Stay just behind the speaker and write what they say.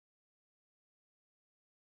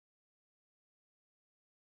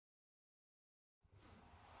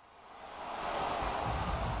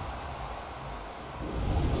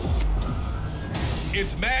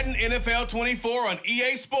It's Madden NFL 24 on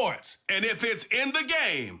EA Sports. And if it's in the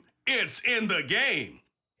game, it's in the game.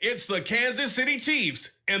 It's the Kansas City Chiefs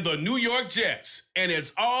and the New York Jets. And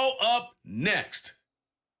it's all up next.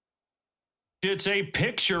 It's a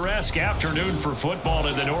picturesque afternoon for football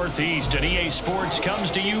in the Northeast, and EA Sports comes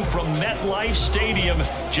to you from MetLife Stadium,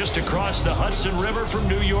 just across the Hudson River from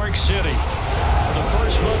New York City. The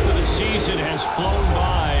first month of the season has flown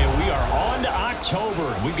by. We are on to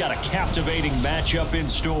October. We've got a captivating matchup in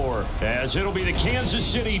store, as it'll be the Kansas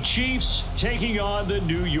City Chiefs taking on the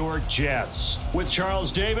New York Jets. With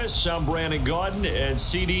Charles Davis, I'm Brandon Gaudin, and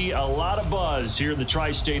CD, a lot of buzz here in the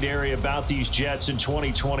tri-state area about these Jets in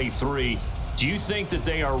 2023. Do you think that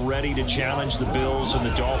they are ready to challenge the Bills and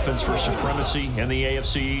the Dolphins for supremacy in the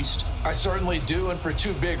AFC East? I certainly do, and for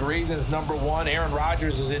two big reasons. Number one, Aaron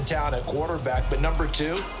Rodgers is in town at quarterback, but number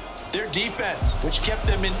two, their defense, which kept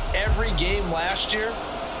them in every game last year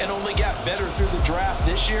and only got better through the draft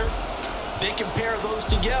this year. They can pair those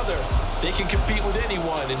together. They can compete with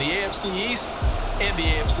anyone in the AFC East and the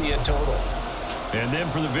AFC in total. And then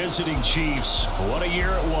for the visiting Chiefs, what a year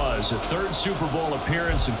it was. A third Super Bowl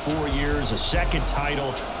appearance in 4 years, a second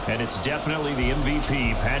title, and it's definitely the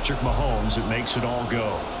MVP, Patrick Mahomes, that makes it all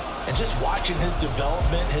go. And just watching his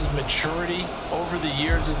development, his maturity over the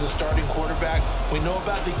years as a starting quarterback, we know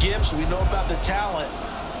about the gifts, we know about the talent,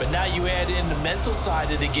 but now you add in the mental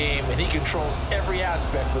side of the game, and he controls every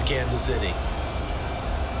aspect for Kansas City.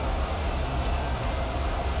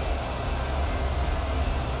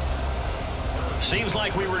 Seems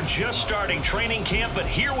like we were just starting training camp, but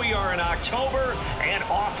here we are in October, and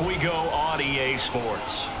off we go on EA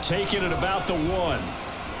Sports. Taking it about the 1.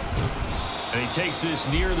 And he takes this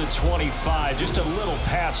near the 25, just a little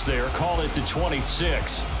past there, call it the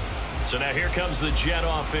 26. So now here comes the Jet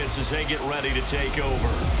offense as they get ready to take over.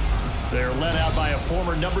 They're led out by a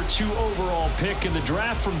former number 2 overall pick in the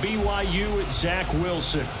draft from BYU, at Zach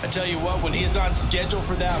Wilson. I tell you what, when he is on schedule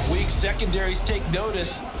for that week, secondaries take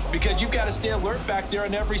notice because you've got to stay alert back there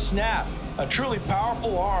on every snap. A truly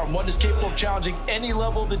powerful arm, one is capable of challenging any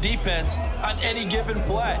level of the defense on any given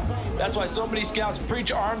play. That's why so many scouts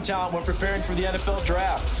preach arm talent when preparing for the NFL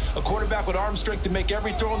draft. A quarterback with arm strength to make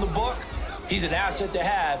every throw in the book, he's an asset to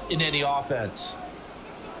have in any offense.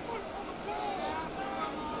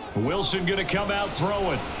 Wilson going to come out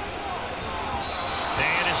throwing.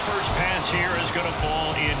 And his first pass here is going to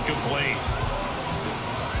fall incomplete.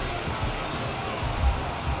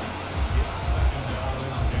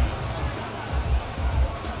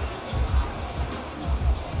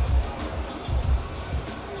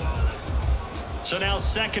 So now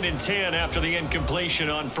 2nd and 10 after the incompletion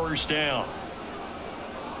on first down.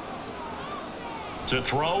 To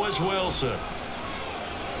throw is Wilson.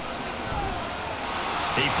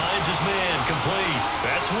 He finds his man, complete.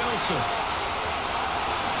 That's Wilson.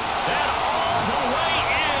 And all the way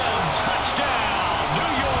in. Touchdown,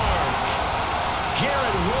 New York.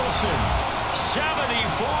 Garrett Wilson,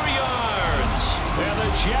 74 yards. And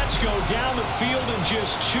the Jets go down the field in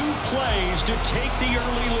just 2 plays to take the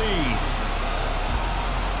early lead.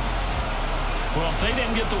 Well, if they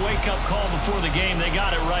didn't get the wake-up call before the game, they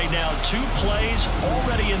got it right now. 2 plays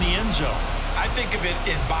already in the end zone. I think of it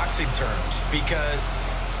in boxing terms because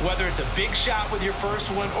whether it's a big shot with your first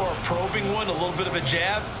one or a probing one, a little bit of a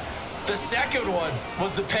jab, the second one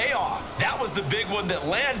was the payoff. That was the big one that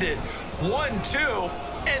landed. 1-2,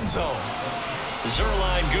 end zone.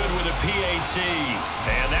 Zerline good with a PAT,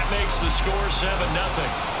 and that makes the score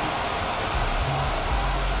 7-0.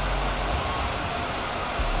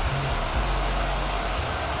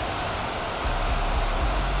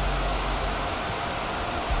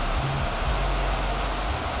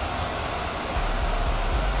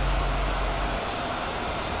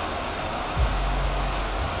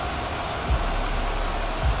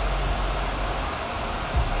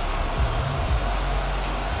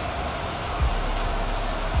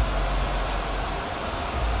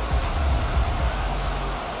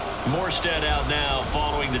 Morstead out now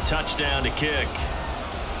following the touchdown to kick.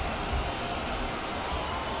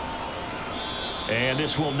 And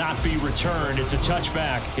this will not be returned. It's a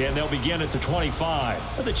touchback, and they'll begin at the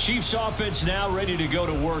 25. The Chiefs offense now ready to go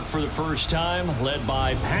to work for the first time, led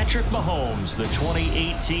by Patrick Mahomes, the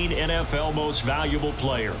 2018 NFL Most Valuable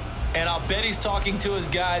Player. And I'll bet he's talking to his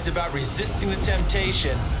guys about resisting the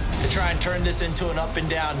temptation to try and turn this into an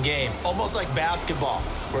up-and-down game, almost like basketball,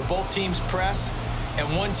 where both teams press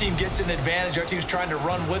and one team gets an advantage, our team's trying to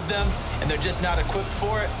run with them, and they're just not equipped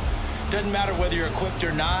for it. Doesn't matter whether you're equipped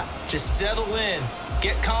or not. Just settle in,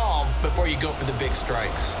 get calm before you go for the big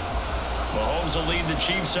strikes. Mahomes will lead the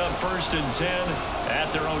Chiefs up 1st and 10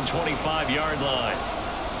 at their own 25-yard line.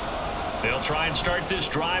 They'll try and start this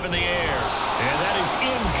drive in the air. And that is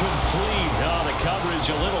incomplete. Oh, the coverage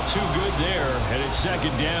a little too good there, and it's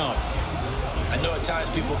second down. I know at times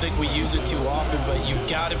people think we use it too often, but you've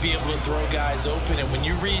got to be able to throw guys open. And when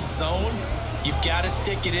you read zone, you've got to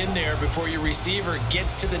stick it in there before your receiver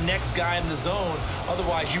gets to the next guy in the zone.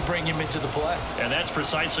 Otherwise, you bring him into the play. And that's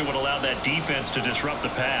precisely what allowed that defense to disrupt the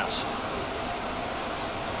pass.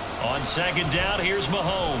 On second down, here's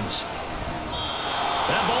Mahomes.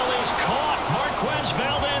 That ball is caught. Marquez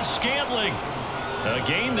Valdez-Scantling. A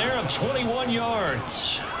gain there of 21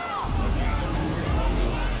 yards.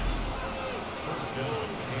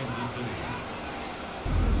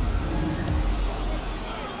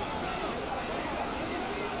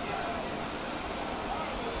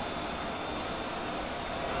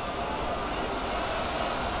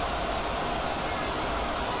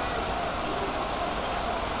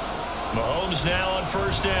 Mahomes now on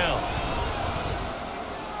first down.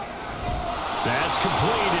 That's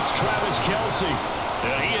complete. It's Travis Kelce.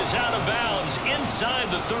 He is out of bounds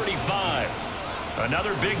inside the 35.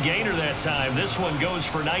 Another big gainer that time. This one goes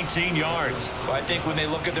for 19 yards. Well, I think when they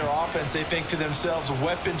look at their offense, they think to themselves,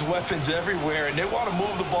 weapons, weapons everywhere, and they want to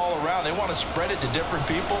move the ball around. They want to spread it to different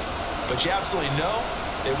people, but you absolutely know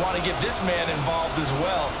they want to get this man involved as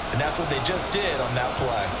well, and that's what they just did on that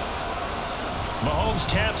play. Mahomes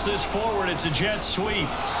taps this forward. It's a jet sweep.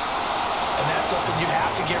 And that's something you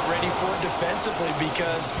have to get ready for defensively,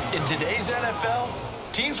 because in today's NFL,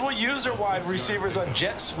 teams will use their wide receivers on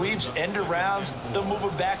jet sweeps, end arounds. They'll move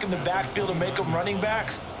them back in the backfield and make them running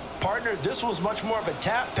backs. Partner, this was much more of a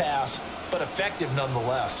tap pass, but effective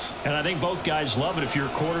nonetheless. And I think both guys love it. If you're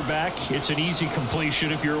a quarterback, it's an easy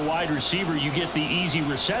completion. If you're a wide receiver, you get the easy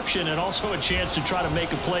reception and also a chance to try to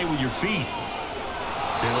make a play with your feet.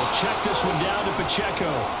 They'll check this one down to Pacheco.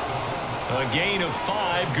 A gain of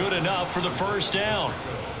 5, good enough for the first down.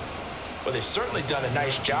 Well, they've certainly done a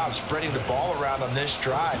nice job spreading the ball around on this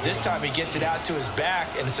drive. This time he gets it out to his back,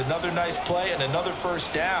 and it's another nice play and another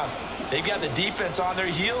first down. They've got the defense on their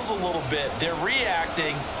heels a little bit. They're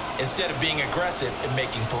reacting instead of being aggressive and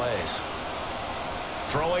making plays.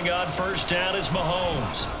 Throwing on first down is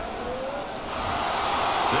Mahomes.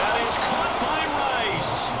 That is caught by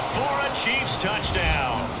Rice for a Chiefs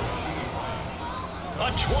touchdown. A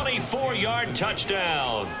 24-yard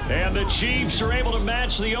touchdown. And the Chiefs are able to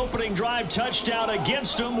match the opening drive touchdown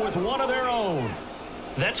against them with one of their own.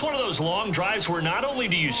 That's one of those long drives where not only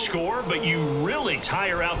do you score, but you really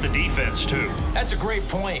tire out the defense too. That's a great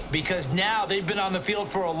point, because now they've been on the field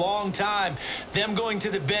for a long time. Them going to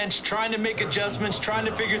the bench, trying to make adjustments, trying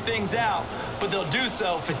to figure things out, but they'll do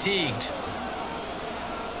so fatigued.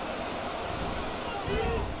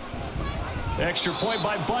 Extra point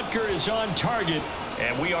by Butker is on target,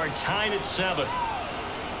 and we are tied at 7.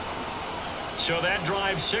 So that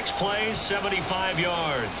drive, 6 plays, 75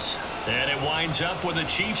 yards. And it winds up with the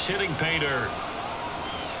Chiefs hitting pay dirt.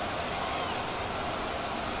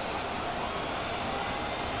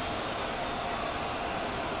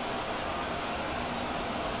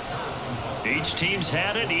 Each team's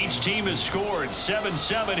had it. Each team has scored.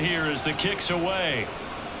 7-7 here as the kick's away.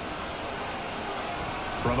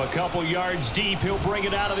 From a couple yards deep, he'll bring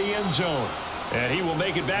it out of the end zone. And he will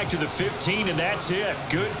make it back to the 15, and that's it.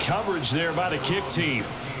 Good coverage there by the kick team.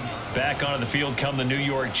 Back onto the field come the New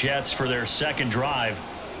York Jets for their second drive.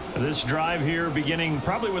 This drive here beginning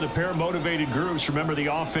probably with a pair of motivated groups. Remember,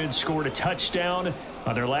 the offense scored a touchdown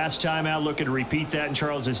on their last time out, looking to repeat that in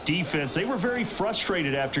Charles's defense. They were very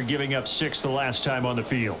frustrated after giving up 6 the last time on the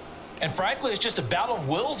field. And frankly, it's just a battle of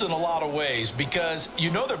wills in a lot of ways, because you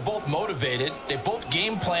know they're both motivated, they both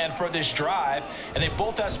game plan for this drive, and they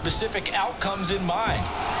both have specific outcomes in mind.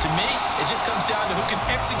 To me, it just comes down to who can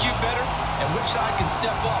execute better and which side can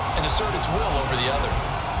step up and assert its will over the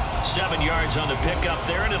other. 7 yards on the pickup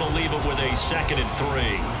there, and it'll leave it with a 2nd and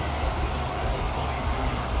 3.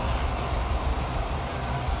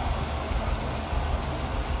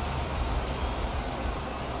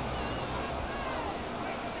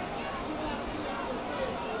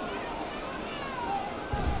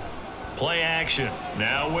 Play action.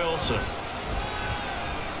 Now Wilson.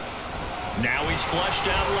 Now he's flushed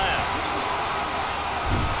out left.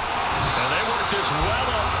 And they work this well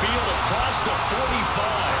upfield across the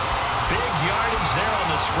 45. Big yardage there on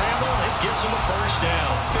the scramble. It gets him a first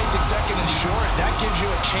down. Facing 2nd and short, that gives you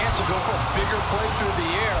a chance to go for a bigger play through the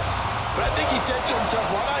air. But I think he said to himself,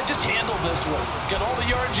 why not just handle this one? Got all the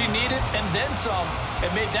yards you needed and then some,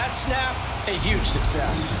 and made that snap a huge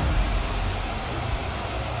success.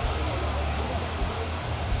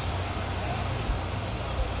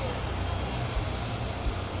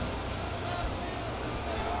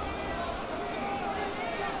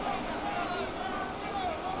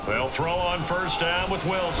 They'll throw on first down with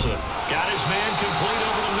Wilson. Got his man complete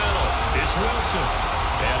over the middle. It's Wilson.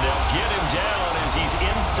 And they'll get him down as he's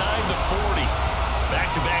inside the 40.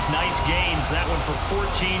 Back-to-back nice gains. That one for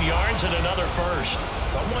 14 yards and another first.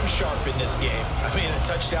 Someone sharp in this game. I mean, a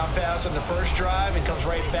touchdown pass on the first drive and comes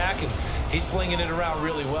right back, and he's flinging it around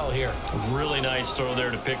really well here. Really nice throw there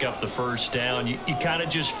to pick up the first down. You kind of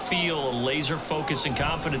just feel a laser focus and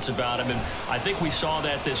confidence about him, and I think we saw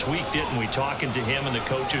that this week, didn't we? Talking to him and the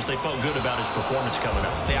coaches, they felt good about his performance coming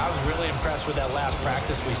up. Yeah, I was really impressed with that last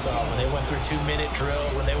practice we saw when they went through 2-minute drill,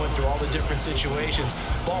 when they went through all the different situations.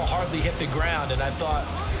 Ball hardly hit the ground, and I thought,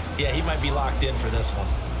 yeah, he might be locked in for this one.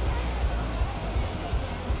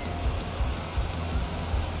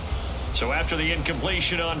 So after the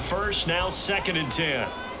incompletion on first, now 2nd and 10.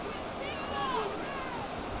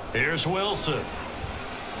 Here's Wilson.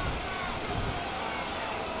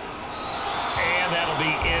 And that'll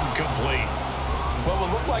be incomplete. What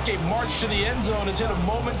would look like a march to the end zone has hit a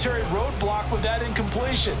momentary roadblock with that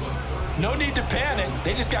incompletion. No need to panic.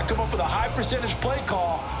 They just got to come up with a high percentage play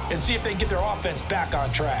call and see if they can get their offense back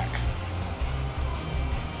on track.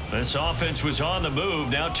 This offense was on the move.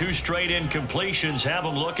 Now 2 straight incompletions have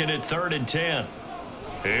them looking at 3rd and 10.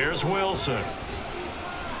 Here's Wilson.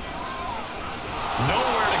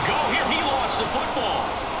 Nowhere to go here. He lost the football.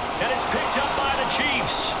 And it's picked up by the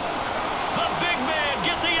Chiefs. The big man,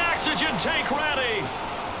 get the oxygen tank ready.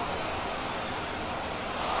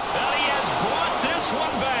 And he has brought this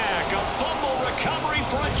one back. A fumble recovery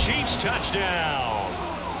for a Chiefs touchdown.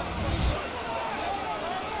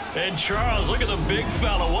 And Charles, look at the big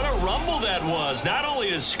fella. What a rumble that was. Not only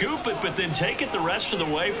to scoop it, but then take it the rest of the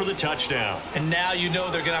way for the touchdown. And now you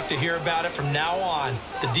know they're going to have to hear about it from now on.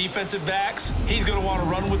 The defensive backs, he's going to want to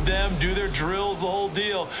run with them, do their drills, the whole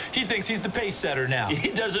deal. He thinks he's the pace setter now.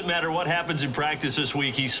 It doesn't matter what happens in practice this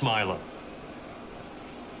week. He's smiling.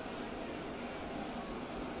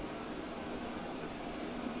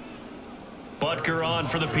 Butker on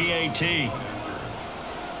for the PAT.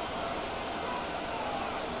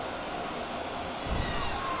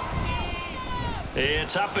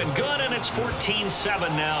 It's up and good, and it's 14-7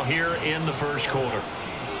 now here in the first quarter.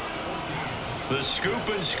 The scoop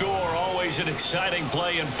and score, always an exciting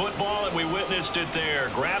play in football, and we witnessed it there,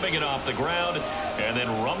 grabbing it off the ground and then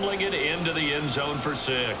rumbling it into the end zone for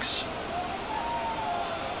 6.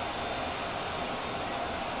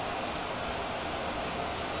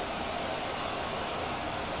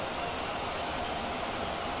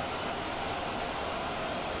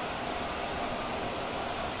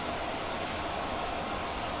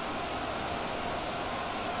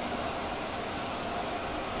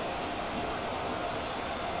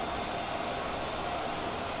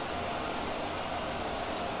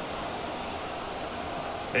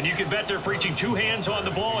 And you can bet they're preaching 2 hands on the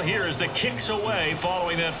ball here as the kick's away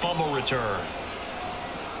following that fumble return.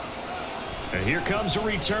 And here comes a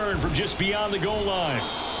return from just beyond the goal line.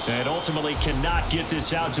 And ultimately cannot get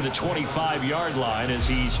this out to the 25-yard line as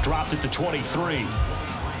he's dropped at the 23.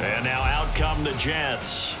 And now out come the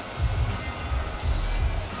Jets.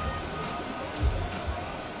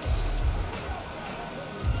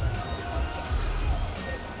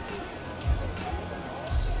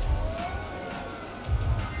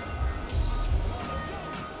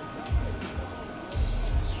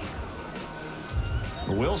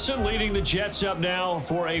 Wilson leading the Jets up now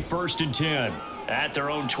for a 1st and 10 at their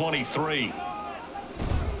own 23.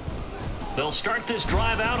 They'll start this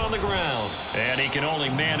drive out on the ground, and he can only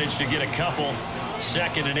manage to get a couple.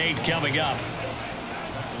 2nd and 8 coming up.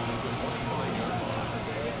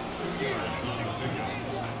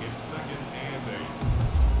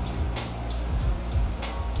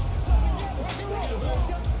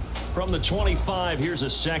 From the 25, here's a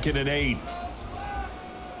 2nd and 8.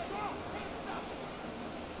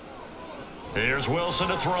 Here's Wilson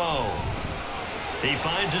to throw. He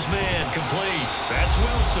finds his man complete. That's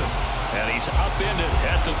Wilson. And he's upended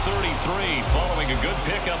at the 33 following a good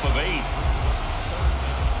pickup of 8.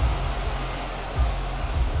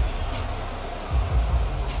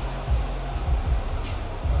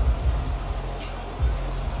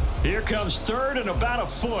 Here comes 3rd and about a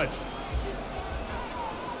foot.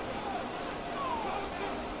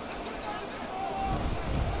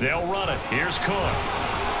 They'll run it. Here's Cook.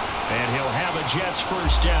 And he'll have a Jets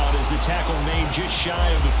first down as the tackle made just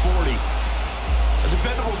shy of the 40. A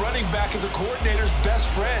dependable running back is a coordinator's best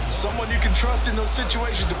friend. Someone you can trust in those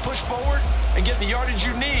situations to push forward and get the yardage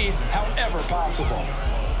you need however possible.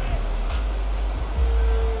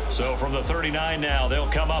 So from the 39 now, they'll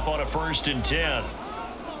come up on a 1st and 10.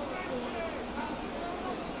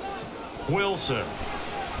 Wilson.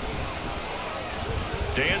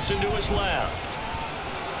 Dancing to his left.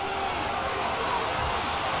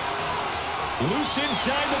 Loose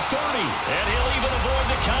inside the 30. And he'll even avoid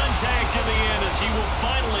the contact in the end as he will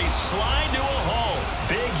finally slide to a hole.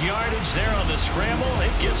 Big yardage there on the scramble.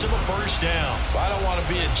 It gets him a first down. I don't want to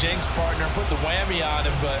be a jinx partner and put the whammy on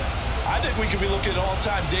him, but I think we could be looking at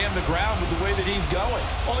all-time damn the ground with the way that he's going.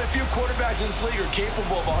 Only a few quarterbacks in this league are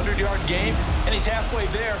capable of a 100-yard game, and he's halfway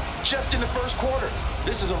there just in the first quarter.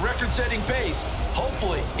 This is a record-setting pace.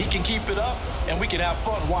 Hopefully, he can keep it up, and we can have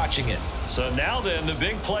fun watching it. So now then, the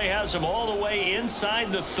big play has him all the way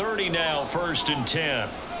inside the 30 now, 1st and 10.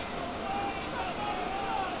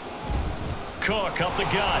 Cook up the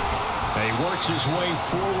gut. And he works his way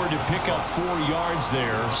forward to pick up 4 yards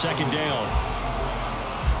there, 2nd down.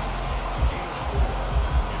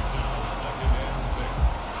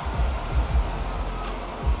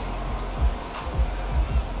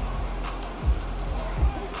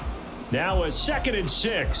 Now a 2nd and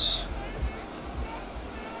 6.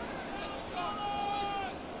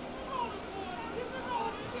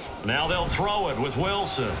 Now they'll throw it with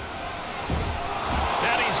Wilson.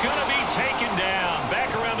 And he's going to be taken down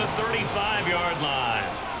back around the 35-yard line.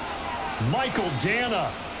 Michael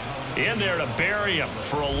Dana in there to bury him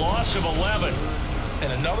for a loss of 11.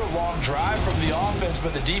 And another long drive from the offense,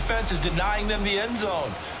 but the defense is denying them the end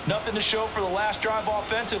zone. Nothing to show for the last drive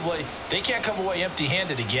offensively. They can't come away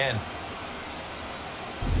empty-handed again.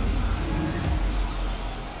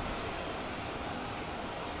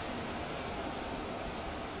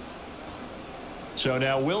 So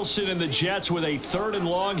now Wilson and the Jets with a 3rd and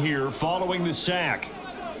long here following the sack.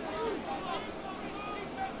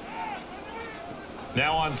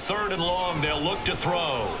 Now on 3rd and long, they'll look to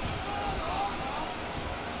throw.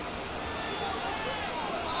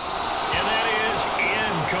 And that is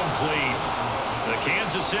incomplete. The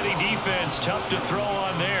Kansas City defense tough to throw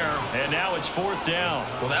on there, and now it's 4th down.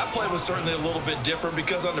 Well, that play was certainly a little bit different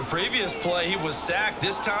because on the previous play, he was sacked.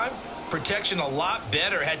 This time, protection a lot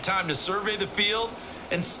better, had time to survey the field,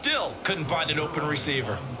 and still couldn't find an open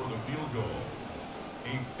receiver. For the field goal,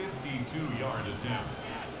 a 52-yard attempt.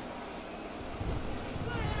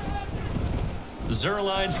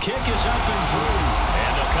 Zerline's kick is up and through,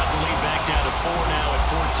 and they'll cut the lead back down to 4 now at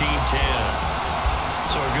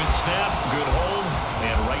 14-10. So a good snap, good hold,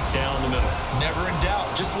 and right down the middle. Never in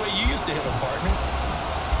doubt, just the way you used to hit them, partner.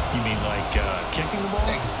 You mean like kicking the ball?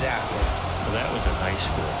 Exactly. Well, that was in high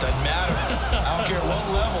school. Doesn't matter. I don't care what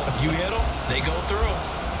level. You hit them, they go through.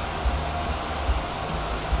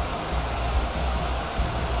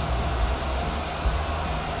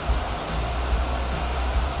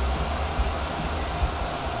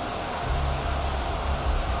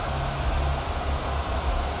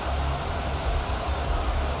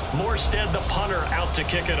 Morstead, the punter, out to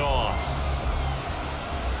kick it off.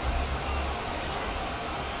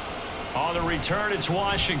 On the return, it's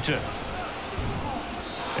Washington.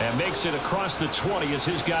 And makes it across the 20 as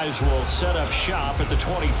his guys will set up shop at the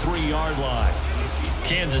 23-yard line.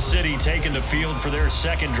 Kansas City taking the field for their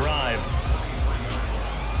 2nd drive.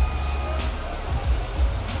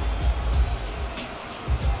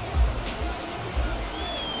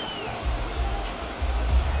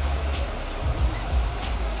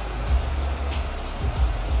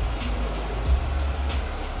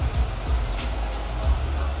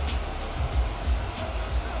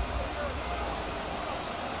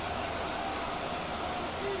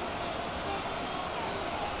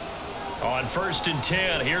 On 1st and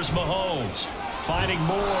 10, here's Mahomes. Finding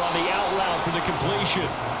Moore on the out route for the completion.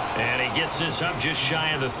 And he gets this up just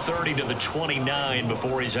shy of the 30 to the 29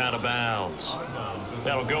 before he's out of bounds.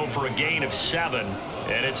 That'll go for a gain of 7,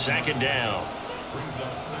 and it's 2nd down. Brings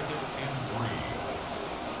up 2nd and 3.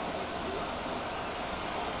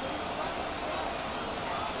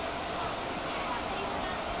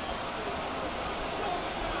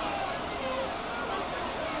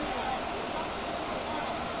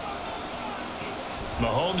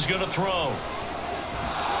 Mahomes going to throw.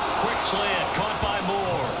 Quick slant, caught by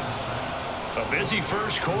Moore. A busy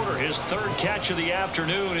first quarter. His 3rd catch of the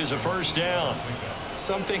afternoon is a first down.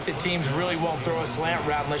 Some think that teams really won't throw a slant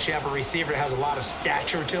route unless you have a receiver that has a lot of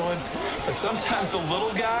stature to him. But sometimes the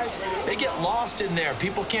little guys, they get lost in there.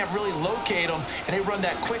 People can't really locate them, and they run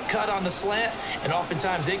that quick cut on the slant, and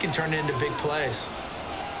oftentimes they can turn it into big plays.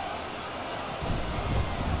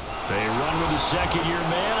 They run with the 2nd-year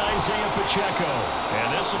man, Isaiah Pacheco.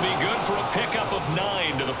 And this will be good for a pickup of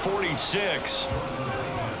 9 to the 46. A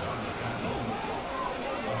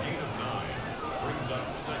gain of 9 brings up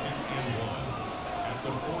 2nd and 1 at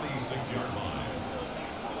the 46-yard line.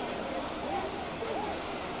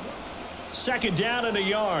 2nd down and a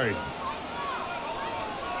yard.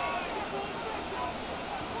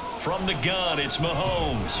 From the gun, it's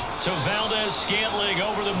Mahomes to Valdez-Scantling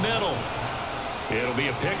over the middle. It'll be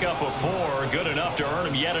a pickup of 4, good enough to earn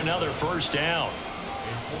him yet another first down.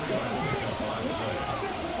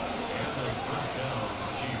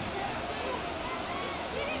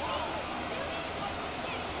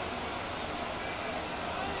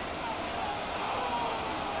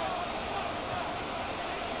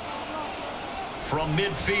 From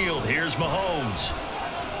midfield, here's Mahomes.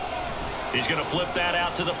 He's going to flip that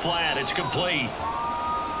out to the flat. It's complete.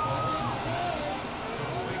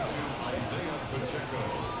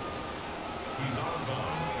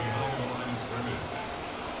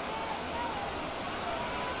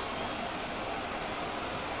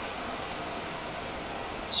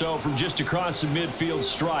 So from just across the midfield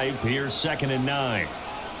stripe, here's 2nd and 9.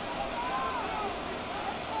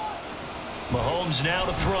 Mahomes now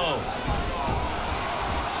to throw.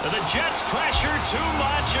 The Jets pressure too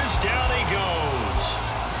much as down he goes.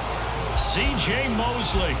 C.J.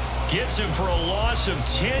 Mosley gets him for a loss of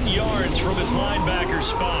 10 yards from his linebacker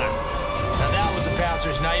spot. Now that was a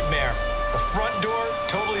passer's nightmare. The front door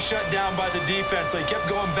totally shut down by the defense, so he kept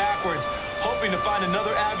going backwards, hoping to find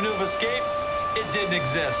another avenue of escape. It didn't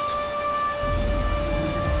exist.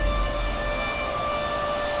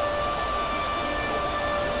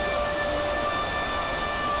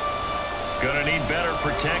 Gonna need better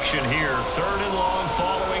protection here. 3rd and long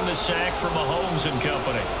following the sack from Mahomes and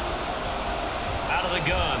company. Out of the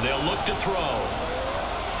gun, they'll look to throw.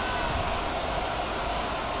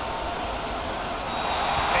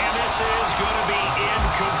 And this is going to be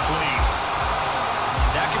incomplete.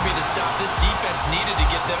 That could be the stop this defense needed to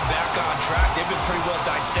get them back on track. They've been pretty well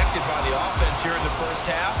dissected by the offense here in the first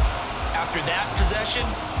half. After that possession,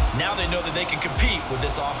 now they know that they can compete with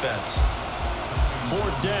this offense.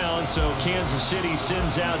 4th down, so Kansas City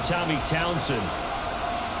sends out Tommy Townsend.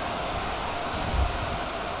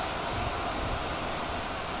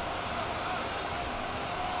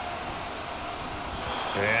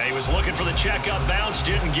 Yeah, he was looking for the checkup bounce,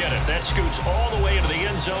 didn't get it. That scoots all the way into the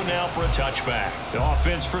end zone now for a touchback. The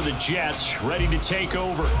offense for the Jets ready to take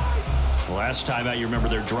over. Last time out, you remember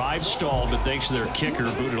their drive stalled, but thanks to their kicker,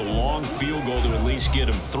 booted a long field goal to at least get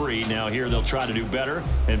them 3. Now here they'll try to do better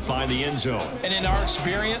and find the end zone. And in our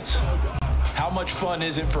experience, how much fun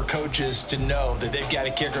is it for coaches to know that they've got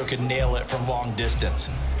a kicker who can nail it from long distance?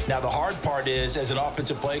 Now the hard part is, as an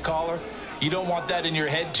offensive play caller, you don't want that in your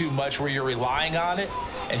head too much where you're relying on it,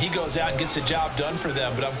 and he goes out and gets the job done for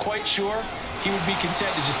them. But I'm quite sure he would be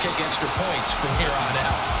content to just kick extra points from here on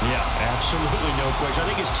out. Yeah, absolutely no question. I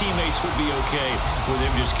think his teammates would be okay with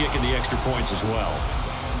him just kicking the extra points as well.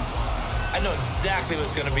 I know exactly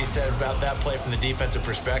what's going to be said about that play from the defensive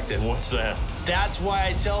perspective. What's that? That's why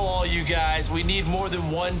I tell all you guys we need more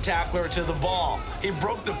than one tackler to the ball. He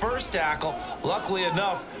broke the first tackle. Luckily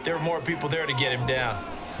enough, there were more people there to get him down.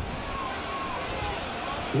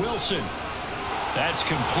 Wilson. That's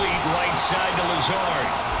complete right side to Lazard.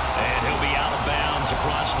 And he'll be out of bounds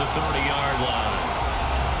across the 30-yard line.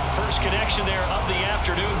 First connection there of the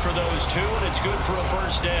afternoon for those two, and it's good for a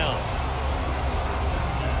first down.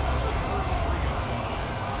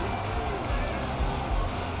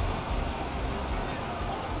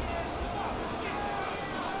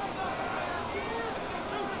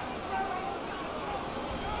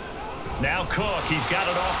 Now Cook, he's got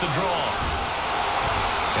it off the draw.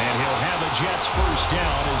 And he'll have a Jets first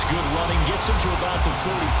down as good running gets him to about the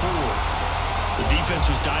 44. The defense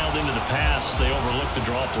was dialed into the pass. They overlooked the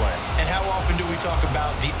draw play. And how often do we talk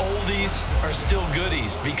about the oldies are still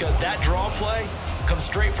goodies? Because that draw play comes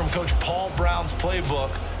straight from Coach Paul Brown's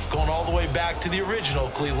playbook, going all the way back to the original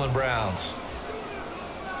Cleveland Browns.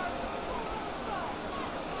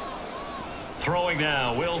 Throwing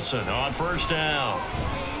now, Wilson on first down.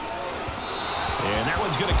 And that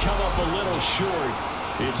one's going to come up a little short.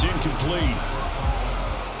 It's incomplete.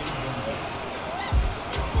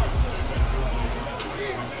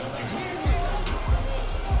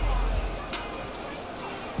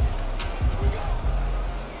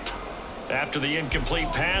 After the incomplete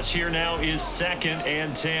pass, here now is 2nd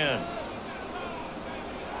and 10.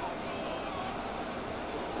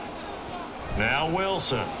 Now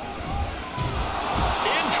Wilson. In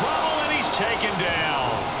trouble, and he's taken down.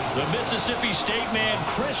 The Mississippi State man,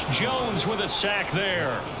 Chris Jones, with a sack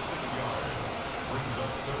there. Brings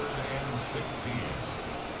up 3rd and 16.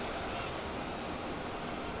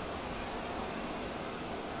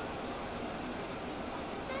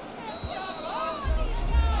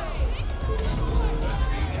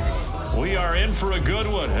 We are in for a good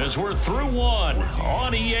one as we're through one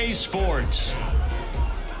on EA Sports.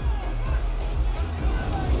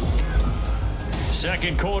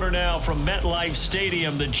 Second quarter now from MetLife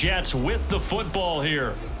Stadium. The Jets with the football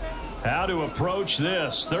here. How to approach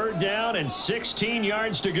this. 3rd down and 16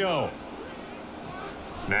 yards to go.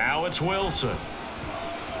 Now it's Wilson.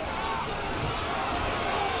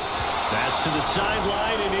 That's to the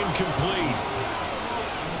sideline and incomplete.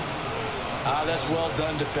 That's well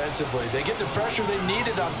done defensively. They get the pressure they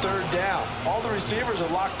needed on 3rd down. All the receivers are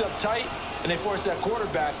locked up tight, and they force that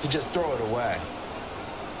quarterback to just throw it away.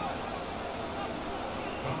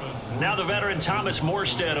 Now the veteran Thomas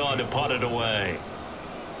Morstead on to punt it away.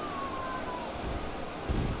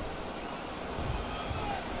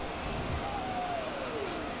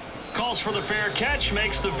 Calls for the fair catch,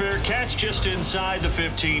 makes the fair catch just inside the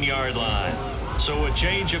 15-yard line. So a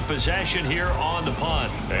change of possession here on the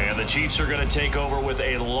punt. And the Chiefs are going to take over with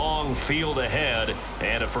a long field ahead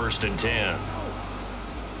and a 1st and 10.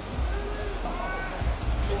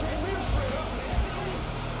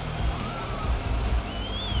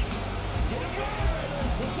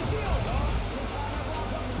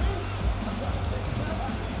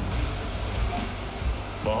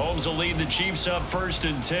 Mahomes will lead the Chiefs up 1st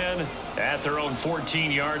and 10 at their own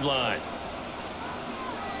 14-yard line.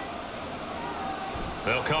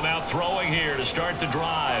 They'll come out throwing here to start the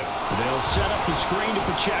drive. They'll set up the screen to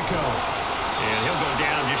Pacheco. And he'll go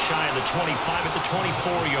down just shy of the 25 at the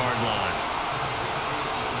 24-yard line.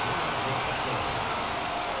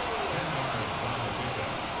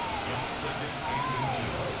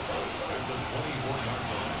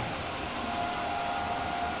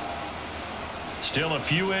 Still a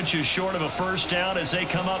few inches short of a 1st down as they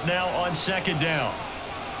come up now on 2nd down.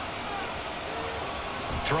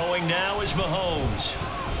 Throwing now is Mahomes.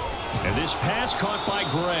 And this pass caught by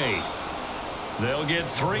Gray. They'll get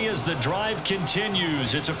 3 as the drive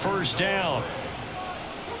continues. It's a 1st down.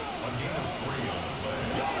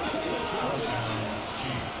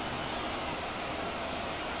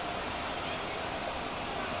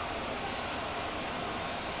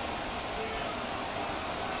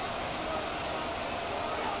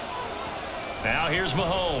 Now here's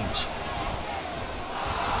Mahomes.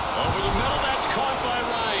 Over the middle, that's caught by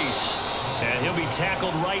Rice. And he'll be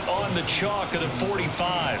tackled right on the chalk of the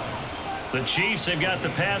 45. The Chiefs have got the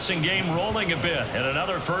passing game rolling a bit, and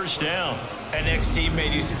another 1st down. An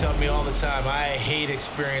ex-teammate used to tell me all the time, I hate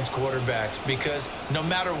experienced quarterbacks because no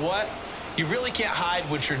matter what, you really can't hide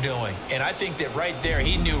what you're doing. And I think that right there,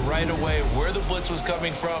 he knew right away where the blitz was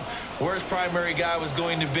coming from, where his primary guy was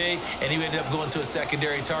going to be, and he ended up going to a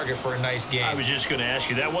secondary target for a nice game. I was just going to ask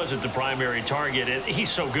you, that wasn't the primary target. He's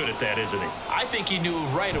so good at that, isn't he? I think he knew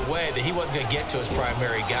right away that he wasn't going to get to his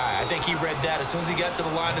primary guy. I think he read that as soon as he got to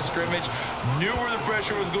the line of scrimmage, knew where the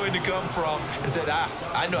pressure was going to come from, and said,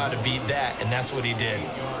 I know how to beat that, and that's what he did.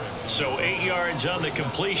 So 8 yards on the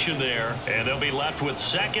completion there, and they'll be left with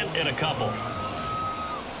 2nd and a couple.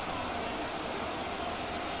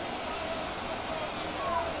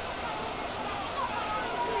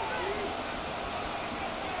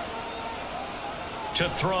 To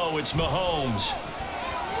throw, it's Mahomes.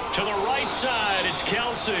 To the right side, it's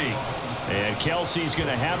Kelsey. And Kelsey's going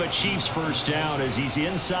to have a Chiefs 1st down as he's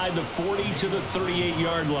inside the 40 to the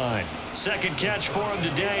 38-yard line. 2nd catch for him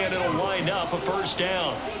today, and it'll wind up a 1st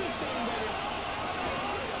down.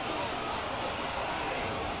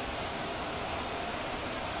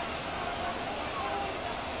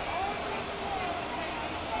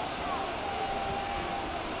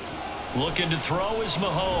 Looking to throw is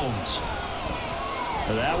Mahomes.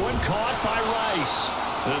 That one caught by Rice.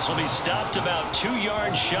 This will be stopped about 2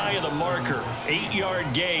 yards shy of the marker.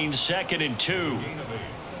 8-yard gain, 2nd and 2.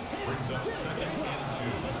 Brings up 2nd and 2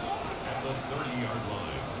 at the 30-yard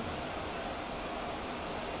line.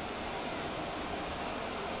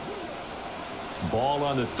 Ball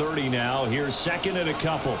on the 30 now. Here's 2nd and a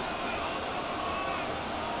couple.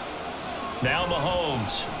 Now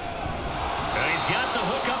Mahomes. And he's got the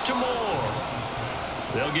hook up to Moore.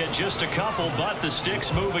 They'll get just a couple, but the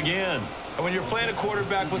sticks move again. And when you're playing a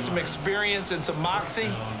quarterback with some experience and some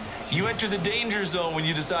moxie, you enter the danger zone when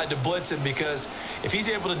you decide to blitz him, because if he's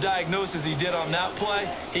able to diagnose as he did on that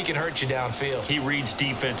play, he can hurt you downfield. He reads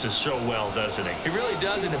defenses so well, doesn't he? He really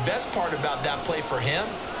does, and the best part about that play for him,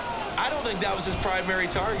 I don't think that was his primary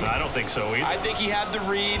target. I don't think so either. I think he had the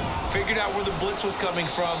read, figured out where the blitz was coming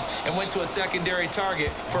from, and went to a secondary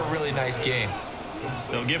target for a really nice gain.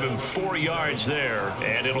 They'll give him 4 yards there,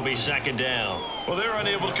 and it'll be 2nd down. Well, they're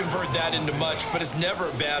unable to convert that into much, but it's never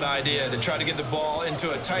a bad idea to try to get the ball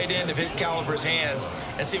into a tight end of his caliber's hands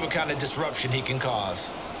and see what kind of disruption he can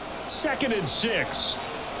cause. 2nd and 6.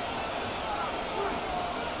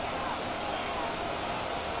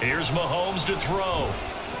 Here's Mahomes to throw.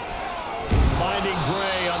 Finding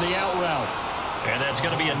Gray on the out route. And that's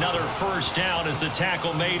going to be another first down as the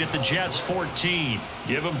tackle made at the Jets' 14.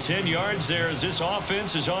 Give them 10 yards there as this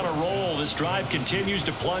offense is on a roll. This drive continues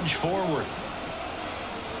to plunge forward.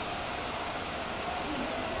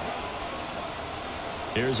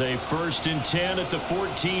 Here's a 1st and 10 at the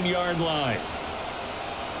 14-yard line.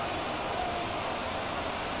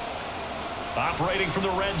 Operating from the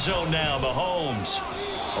red zone now, Mahomes.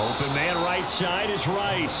 Open man right side is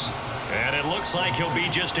Rice. And it looks like he'll be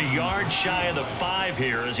just a yard shy of the 5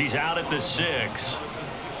 here as he's out at the 6.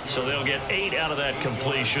 So they'll get 8 out of that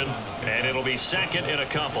completion, and it'll be 2nd and a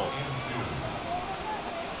couple.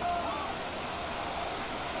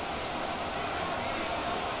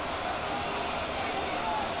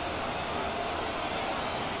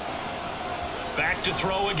 Back to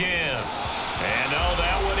throw again. And oh,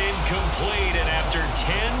 that one incomplete. And after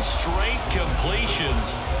 10 straight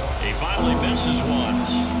completions, he finally misses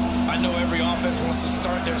once. I know every offense wants to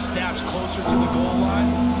start their snaps closer to the goal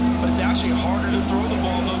line, but it's actually harder to throw the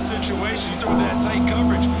ball in those situations. You throw that tight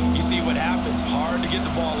coverage, you see what happens. Hard to get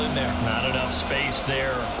the ball in there. Not enough space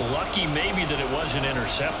there. Lucky maybe that it wasn't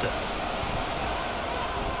intercepted.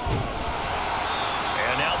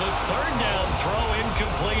 And now the 3rd down throw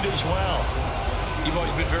incomplete as well. You've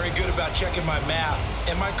always been very good about checking my math.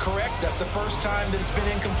 Am I correct? That's the first time that it's been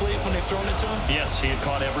incomplete when they've thrown it to him? Yes, he had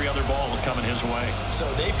caught every other ball coming his way. So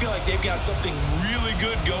they feel like they've got something really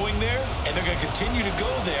good going there, and they're going to continue to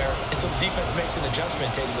go there until the defense makes an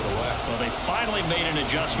adjustment and takes it away. Well, they finally made an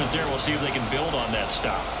adjustment there. We'll see if they can build on that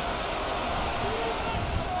stop.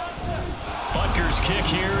 Butker's kick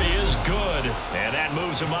here is good, and that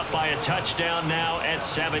moves him up by a touchdown now at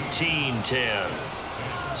 17-10.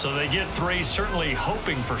 So they get 3, certainly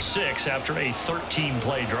hoping for 6 after a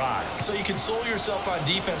 13-play drive. So you console yourself on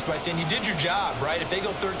defense by saying you did your job, right? If they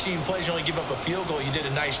go 13 plays, you only give up a field goal, you did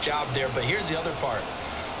a nice job there. But here's the other part.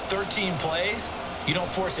 13 plays, you don't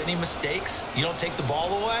force any mistakes, you don't take the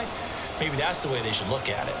ball away. Maybe that's the way they should look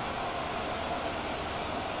at it.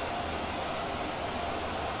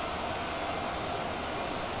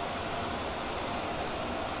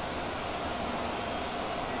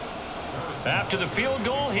 After the field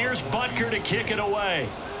goal, here's Butker to kick it away.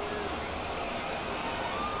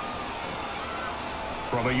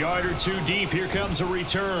 From a yard or 2 deep, here comes a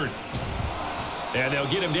return. And they'll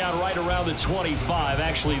get him down right around the 25,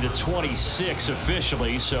 actually the 26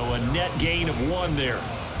 officially, so a net gain of 1 there.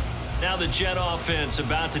 Now the Jet offense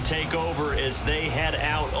about to take over as they head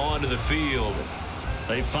out onto the field.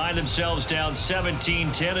 They find themselves down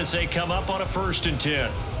 17-10 as they come up on a 1st and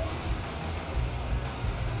 10.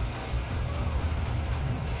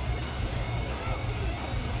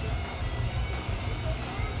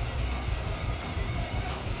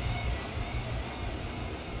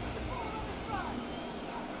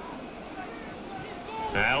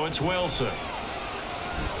 Now it's Wilson.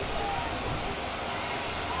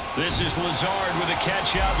 This is Lazard with a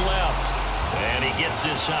catch out left. And he gets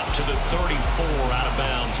this up to the 34 out of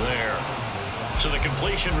bounds there. So the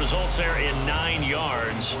completion results there in 9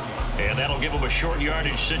 yards. And that'll give him a short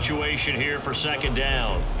yardage situation here for 2nd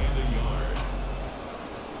down.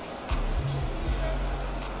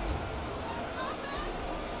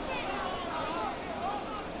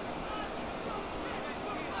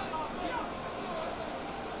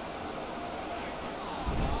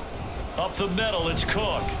 Up the middle, it's Cook.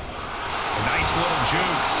 A nice little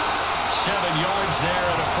juke. 7 yards there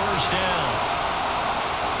and a 1st down.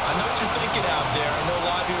 I know what you're thinking out there. I know a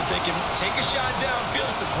lot of you are thinking, take a shot downfield.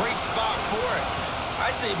 It's a great spot for it.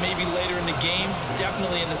 I'd say maybe later in the game,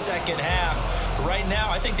 definitely in the 2nd half. But right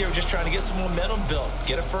now, I think they were just trying to get some momentum built.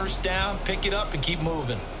 Get a 1st down, pick it up, and keep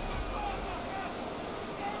moving.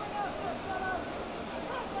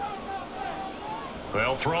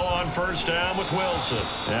 They'll throw on 1st down with Wilson.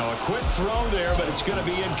 Now a quick throw there, but it's going to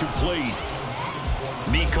be incomplete.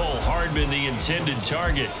 Mecole Hardman the intended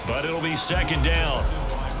target, but it'll be 2nd down.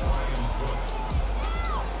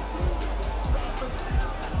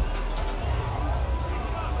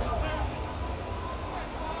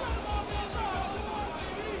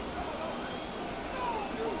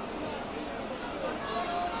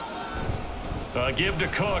 A give to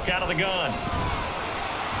Cook out of the gun.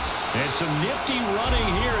 And some nifty running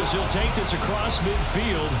here as he'll take this across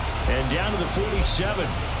midfield and down to the 47.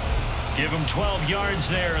 Give him 12 yards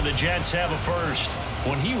there, and the Jets have a 1st.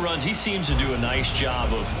 When he runs, he seems to do a nice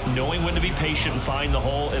job of knowing when to be patient and find the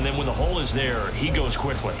hole, and then when the hole is there, he goes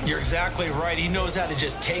quickly. You're exactly right. He knows how to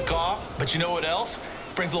just take off, but you know what else?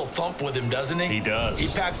 Brings a little thump with him, doesn't he? He does. He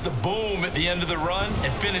packs the boom at the end of the run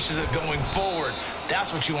and finishes it going forward.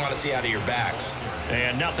 That's what you want to see out of your backs.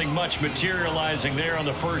 And nothing much materializing there on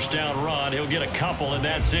the 1st down run. He'll get a couple, and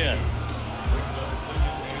that's it.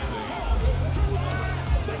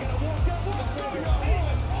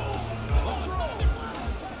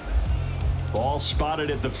 Ball spotted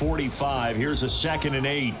at the 45. Here's a 2nd and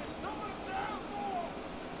 8.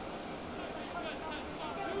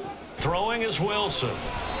 Throwing is Wilson.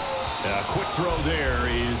 A quick throw there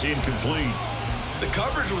is incomplete. The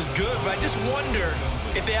coverage was good, but I just wonder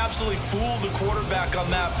if they absolutely fooled the quarterback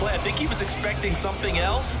on that play. I think he was expecting something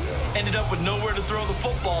else, ended up with nowhere to throw the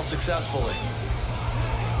football successfully.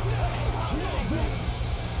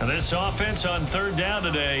 And this offense on 3rd down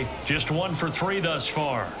today, just 1 for 3 thus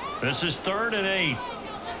far. This is 3rd and 8.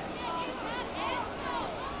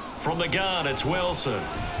 From the gun, it's Wilson.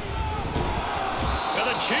 And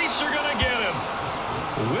the Chiefs are going to get him.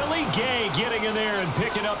 Willie Gay getting in there and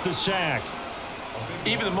picking up the sack.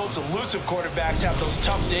 Even the most elusive quarterbacks have those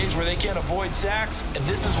tough days where they can't avoid sacks, and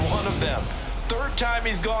this is one of them. 3rd time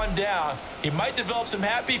he's gone down. He might develop some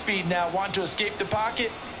happy feet now, wanting to escape the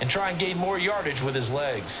pocket and try and gain more yardage with his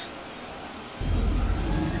legs.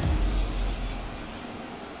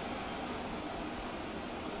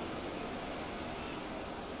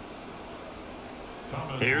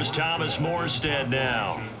 Here's Thomas Morstead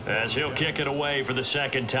now, as he'll kick it away for the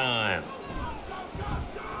 2nd time.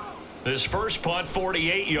 His first punt,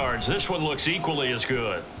 48 yards. This one looks equally as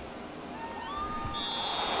good.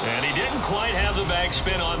 And he didn't quite have the back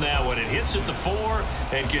spin on that one. It hits at the 4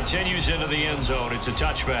 and continues into the end zone. It's a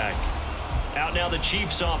touchback. Out now the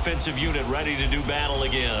Chiefs offensive unit ready to do battle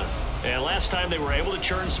again. And last time they were able to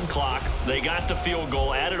churn some clock. They got the field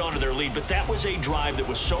goal, added onto their lead. But that was a drive that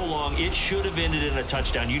was so long, it should have ended in a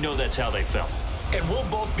touchdown. You know that's how they felt. And we'll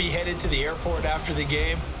both be headed to the airport after the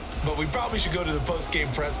game. But we probably should go to the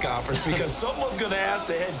post-game press conference because someone's going to ask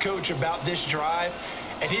the head coach about this drive,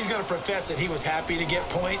 and he's going to profess that he was happy to get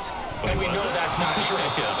points, and we know that's not true.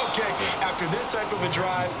 Okay, after this type of a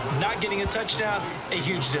drive, not getting a touchdown, a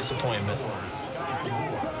huge disappointment. A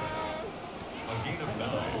gain of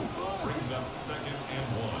 9 brings up 2nd and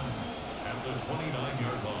 1 at the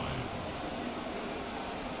 29-yard line.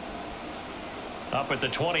 Up at the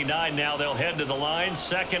 29 now, they'll head to the line,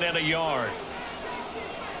 2nd and a yard.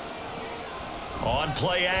 On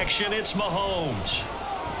play action, it's Mahomes.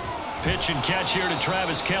 Pitch and catch here to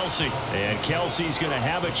Travis Kelce. And Kelsey's going to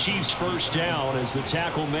have a Chiefs first down as the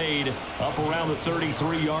tackle made up around the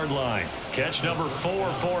 33-yard line. Catch number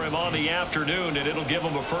 4 for him on the afternoon, and it'll give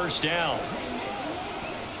him a first down.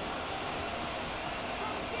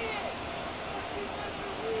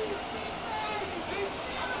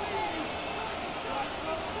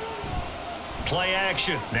 Play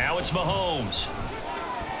action. Now it's Mahomes.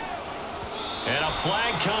 And a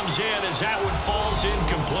flag comes in as that one falls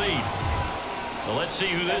incomplete. Well, let's see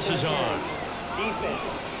who this is on.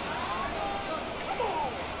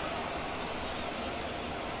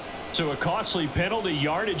 So a costly penalty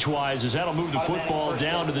yardage-wise as that'll move the football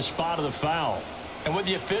down to the spot of the foul. And what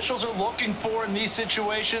the officials are looking for in these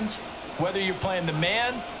situations, whether you're playing the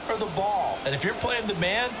man or the ball. And if you're playing the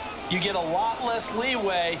man, you get a lot less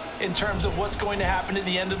leeway in terms of what's going to happen at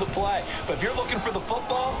the end of the play. But if you're looking for the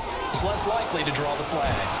football, it's less likely to draw the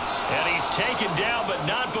flag. And he's taken down, but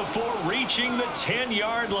not before reaching the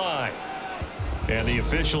 10-yard line. And the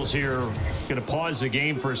officials here going to pause the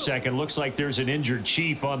game for a second. Looks like there's an injured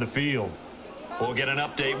Chief on the field. We'll get an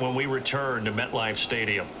update when we return to MetLife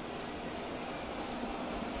Stadium.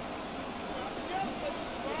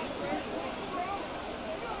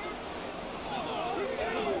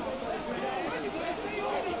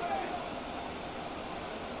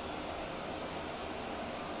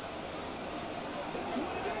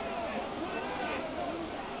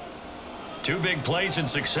 Two big plays in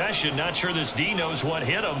succession. Not sure this D knows what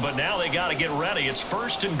hit him, but now they got to get ready. It's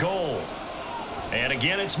 1st and goal. And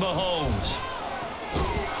again, it's Mahomes.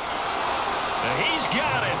 And he's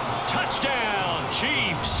got it. Touchdown,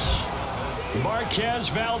 Chiefs. Marquez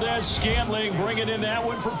Valdez-Scantling bringing in that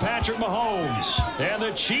one for Patrick Mahomes. And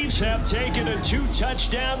the Chiefs have taken a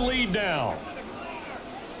 2-touchdown lead now.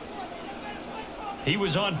 He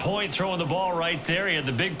was on point throwing the ball right there. He had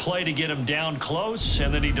the big play to get him down close,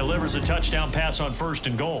 and then he delivers a touchdown pass on 1st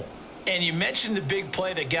and goal. And you mentioned the big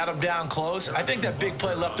play that got him down close. I think that big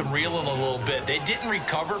play left him reeling a little bit. They didn't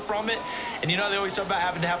recover from it. And, you know, they always talk about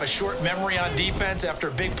having to have a short memory on defense after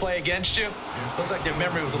a big play against you. Looks like their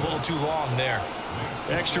memory was a little too long there.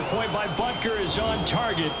 Extra point by Butker is on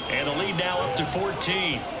target, and the lead now up to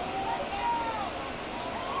 14.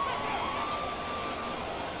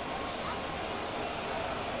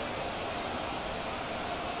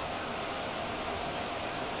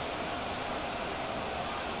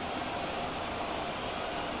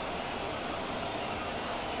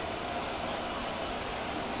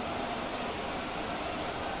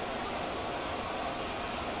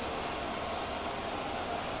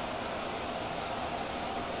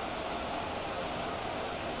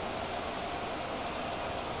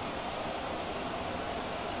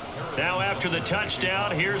 Now after the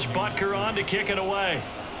touchdown, here's Butker on to kick it away.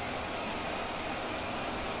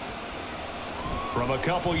 From a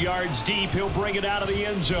couple yards deep, he'll bring it out of the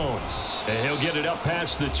end zone. And he'll get it up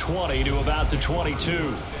past the 20 to about the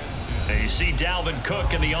 22. And you see Dalvin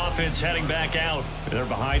Cook and the offense heading back out. They're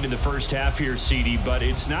behind in the first half here, CD, but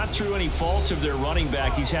it's not through any fault of their running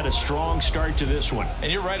back. He's had a strong start to this one.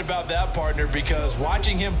 And you're right about that, partner, because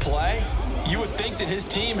watching him play, you would think that his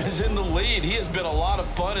team is in the lead. He has been a lot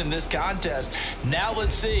of fun in this contest. Now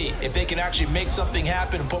let's see if they can actually make something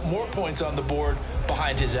happen and put more points on the board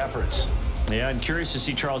behind his efforts. Yeah, I'm curious to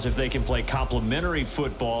see, Charles, if they can play complementary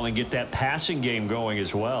football and get that passing game going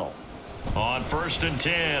as well. On 1st and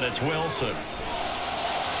 10, it's Wilson.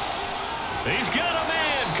 He's got a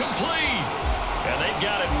man complete. And they've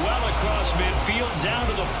got it well across midfield down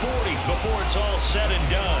to the 40 before it's all said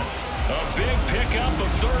and done. A big pickup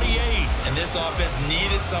of 38. And this offense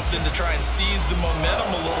needed something to try and seize the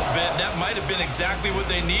momentum a little bit. That might have been exactly what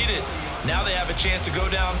they needed. Now they have a chance to go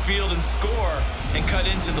downfield and score and cut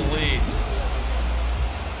into the lead.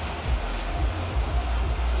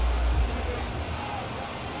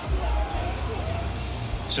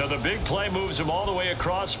 So the big play moves him all the way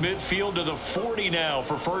across midfield to the 40 now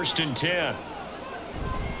for 1st and 10.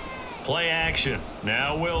 Play action.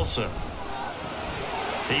 Now Wilson.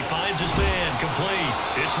 He finds his man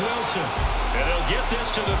complete. It's Wilson. And he'll get this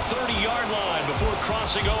to the 30-yard line before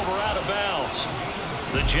crossing over out of bounds.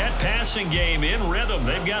 The Jet passing game in rhythm.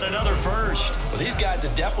 They've got another first. Well, these guys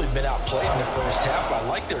have definitely been outplayed in the first half. I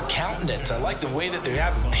like their countenance. I like the way that they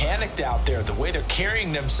haven't panicked out there, the way they're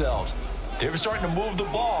carrying themselves. They're starting to move the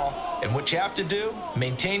ball, and what you have to do,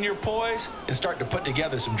 maintain your poise and start to put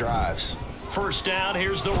together some drives. First down,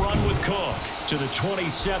 here's the run with Cook to the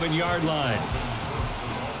 27-yard line.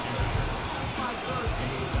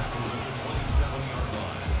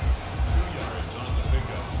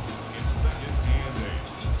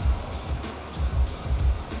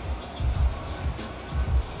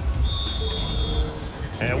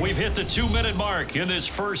 And we've hit the 2-minute mark in this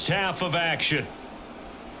first half of action.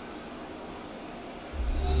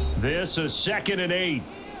 This is 2nd and 8.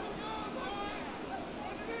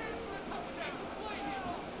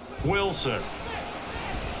 Wilson.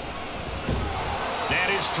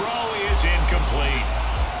 And his throw is incomplete.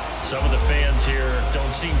 Some of the fans here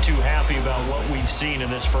don't seem too happy about what we've seen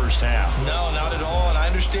in this first half. No, not at all, and I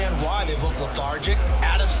understand why. They look lethargic,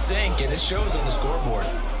 out of sync, and it shows on the scoreboard.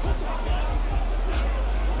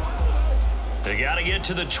 They got to get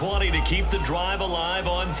to the 20 to keep the drive alive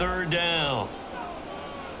on 3rd down.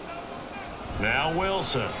 Now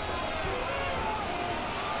Wilson.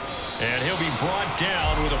 And he'll be brought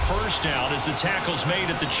down with a first down as the tackle's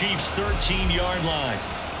made at the Chiefs' 13-yard line.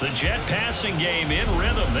 The Jet passing game in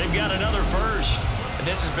rhythm. They've got another first. And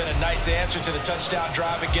this has been a nice answer to the touchdown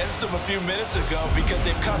drive against them a few minutes ago because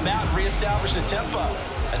they've come out and reestablished the tempo.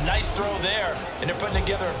 A nice throw there, and they're putting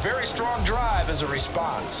together a very strong drive as a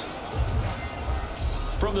response.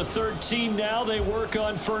 From the 13 now, they work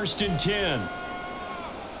on 1st and 10.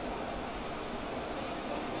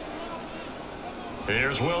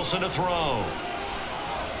 Here's Wilson to throw.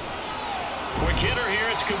 Quick hitter here,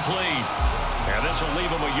 it's complete. And this will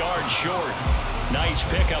leave him a yard short. Nice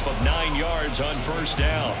pickup of 9 yards on 1st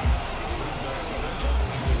down.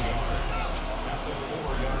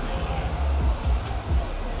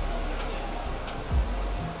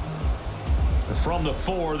 From the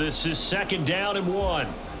 4, this is 2nd down and 1.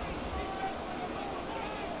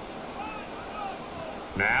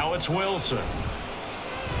 Now it's Wilson.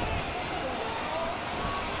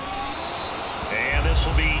 And this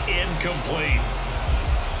will be incomplete.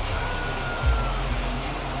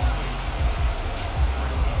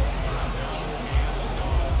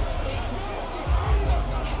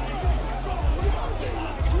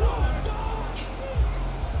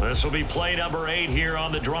 This will be play number 8 here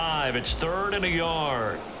on the drive. It's 3rd and a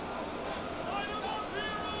yard.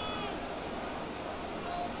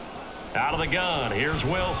 Out of the gun, here's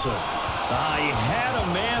Wilson. He had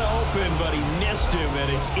a man open, but he missed him,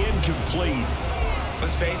 and it's incomplete.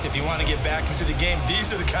 Let's face it, if you want to get back into the game,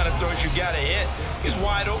 these are the kind of throws you got to hit. He's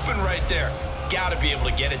wide open right there. Got to be able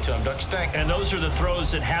to get it to him, don't you think? And those are the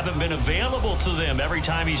throws that haven't been available to them every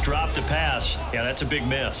time he's dropped a pass. Yeah, that's a big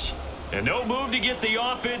miss. And no move to get the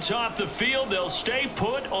offense off the field. They'll stay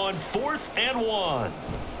put on 4th and 1.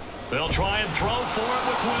 They'll try and throw for it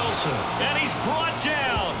with Wilson. And he's brought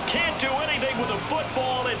down. Can't do anything with a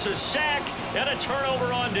football. It's a sack and a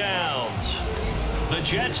turnover on downs. The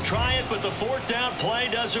Jets try it, but the 4th down play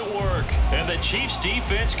doesn't work. And the Chiefs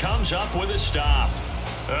defense comes up with a stop.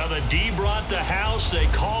 The D brought the house. They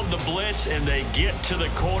called the blitz, and they get to the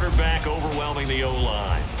quarterback, overwhelming the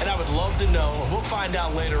O-line. And I would love to know, and we'll find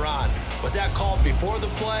out later on, was that called before the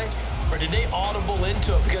play, or did they audible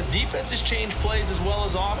into it? Because defenses change plays as well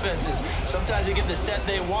as offenses. Sometimes they get the set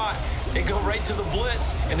they want. They go right to the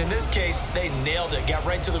blitz, and in this case, they nailed it. Got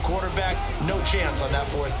right to the quarterback. No chance on that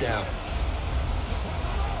fourth down.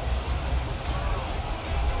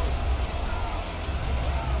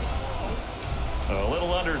 A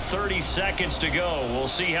little under 30 seconds to go. We'll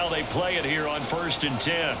see how they play it here on 1st and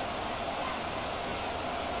 10.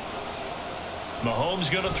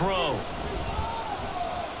 Mahomes going to throw.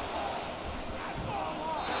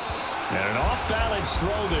 And an off-balance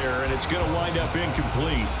throw there, and it's going to wind up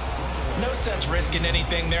incomplete. No sense risking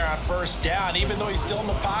anything there on 1st down. Even though he's still in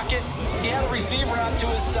the pocket, he had a receiver out to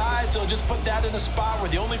his side, so just put that in a spot where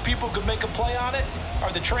the only people who could make a play on it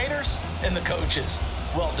are the trainers and the coaches.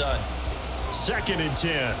 Well done. 2nd and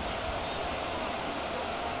 10.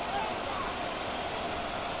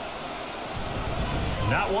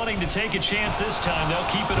 Not wanting to take a chance this time,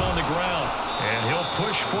 they'll keep it on the ground. And he'll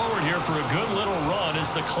push forward here for a good little run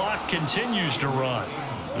as the clock continues to run.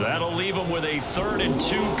 That'll leave them with a 3rd and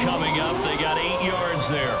 2 coming up. They got 8 yards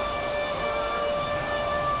there.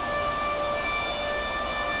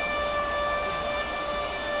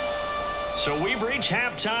 So we've reached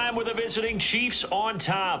halftime with the visiting Chiefs on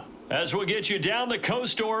top. As we'll get you down the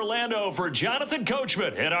coast to Orlando for Jonathan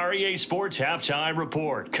Coachman at our EA Sports Halftime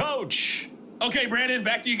Report. Coach. Okay, Brandon,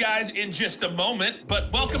 back to you guys in just a moment, but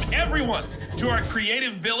welcome everyone to our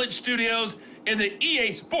Creative Village studios in the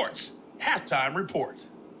EA Sports Halftime Report.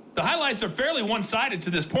 The highlights are fairly one-sided to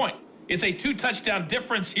this point. It's a 2-touchdown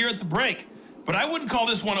difference here at the break, but I wouldn't call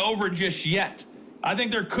this one over just yet. I think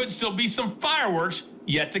there could still be some fireworks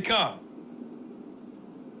yet to come.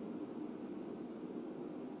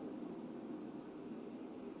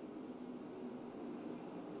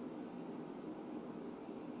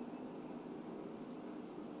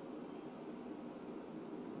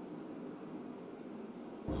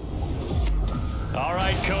 All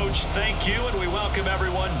right, Coach, thank you, and we welcome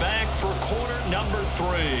everyone back for quarter number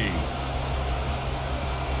 3.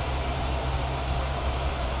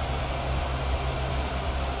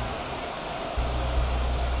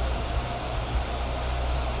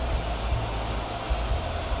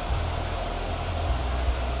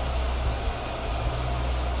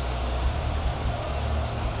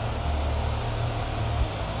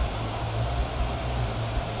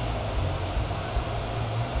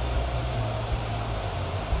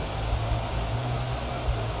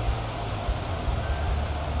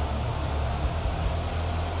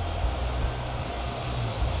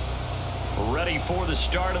 Ready for the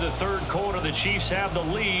start of the 3rd quarter. The Chiefs have the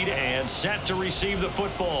lead and set to receive the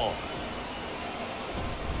football.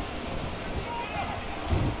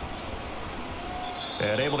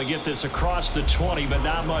 And able to get this across the 20, but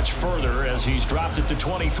not much further as he's dropped it to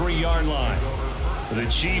 23-yard line. The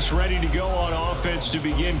Chiefs ready to go on offense to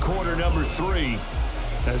begin quarter number 3.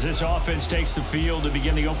 As this offense takes the field to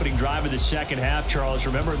begin the opening drive of the second half, Charles,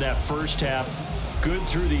 remember that first half, good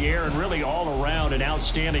through the air and really all around an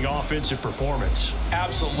outstanding offensive performance.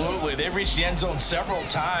 Absolutely. They reached the end zone several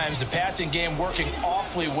times. The passing game working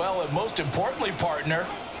awfully well, and most importantly, partner,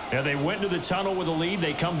 yeah, they went into the tunnel with a lead.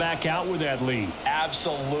 They come back out with that lead.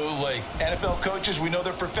 Absolutely. NFL coaches, we know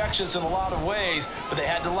they're perfectionists in a lot of ways, but they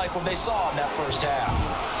had to like what they saw in that first half.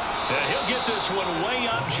 And he'll get this one way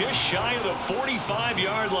up just shy of the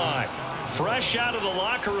 45-yard line. Fresh out of the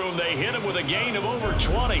locker room, they hit him with a gain of over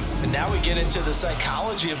 20. And now we get into the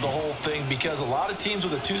psychology of the whole thing, because a lot of teams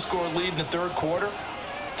with a 2-score lead in the 3rd quarter,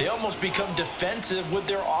 they almost become defensive with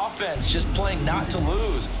their offense, just playing not to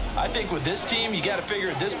lose. I think with this team, you got to figure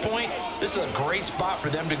at this point, this is a great spot for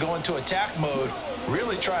them to go into attack mode,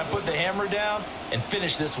 really try and put the hammer down and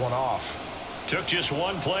finish this one off. Took just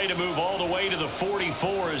one play to move all the way to the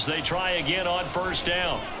 44 as they try again on 1st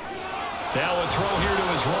down. Now a throw here to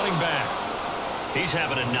his running back. He's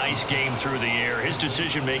having a nice game through the air. His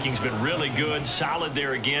decision-making's been really good, solid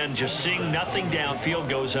there again. Just seeing nothing downfield,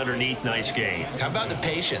 goes underneath. Nice game. How about the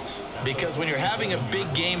patience? Because when you're having a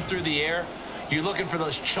big game through the air, you're looking for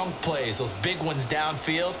those chunk plays, those big ones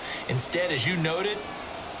downfield. Instead, as you noted,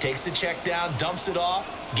 takes the check down, dumps it off,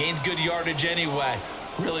 gains good yardage anyway.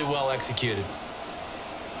 Really well executed.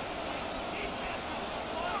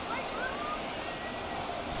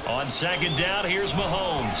 On 2nd down, here's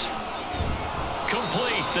Mahomes.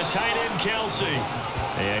 Complete, the tight end, Kelsey.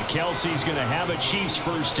 And Kelsey's going to have a Chiefs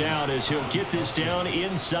 1st down as he'll get this down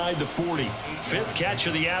inside the 40. 5th catch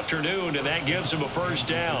of the afternoon, and that gives him a 1st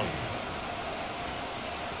down.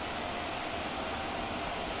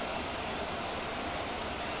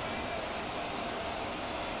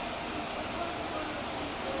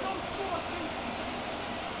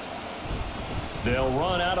 They'll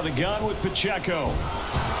run out of the gun with Pacheco.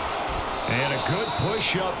 And a good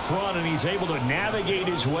push up front, and he's able to navigate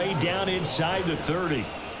his way down inside the 30.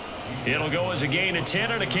 It'll go as a gain of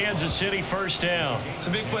 10 and a Kansas City first down.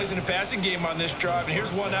 Some big plays in the passing game on this drive, and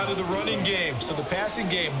here's one out of the running game. So the passing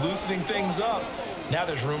game loosening things up. Now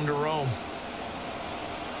there's room to roam.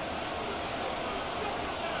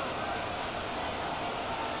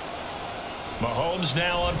 Mahomes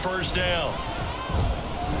now on first down.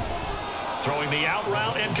 Throwing the out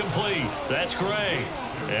route incomplete. That's Gray.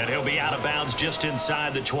 And he'll be out of bounds just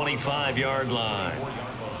inside the 25-yard line.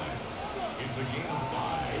 It's a gain of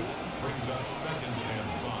 5. Brings up 2nd and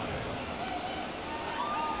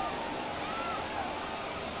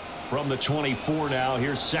 5. From the 24 now,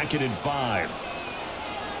 here's 2nd and 5.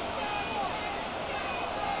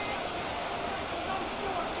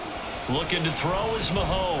 Looking to throw is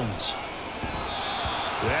Mahomes.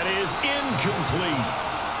 That is incomplete.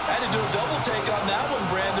 I had to do a double take on that one,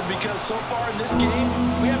 Brandon, because so far in this game,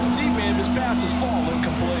 we haven't seen many of his passes fall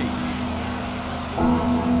incomplete.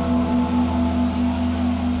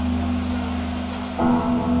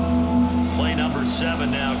 Play number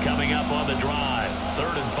 7 now coming up on the drive.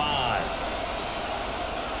 3rd and 5.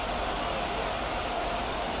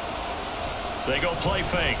 They go play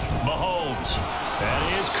fake. Mahomes.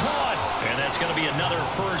 That is caught. And that's going to be another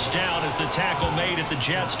first down as the tackle made at the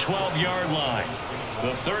Jets' 12-yard line.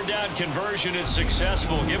 The 3rd down conversion is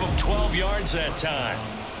successful. Give them 12 yards that time.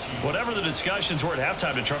 Whatever the discussions were at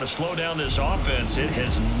halftime to try to slow down this offense, it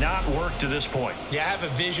has not worked to this point. Yeah, I have a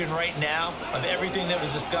vision right now of everything that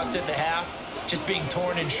was discussed at the half just being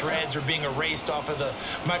torn in shreds or being erased off of the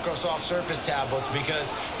Microsoft Surface tablets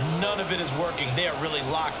because none of it is working. They are really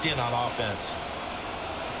locked in on offense.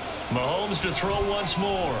 Mahomes to throw once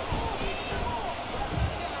more.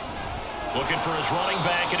 Looking for his running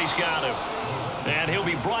back, and he's got him. And he'll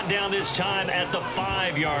be brought down this time at the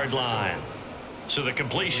 5-yard line. So the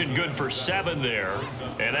completion good for 7 there,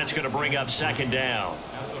 and that's going to bring up 2nd down.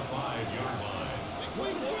 At the 5-yard line.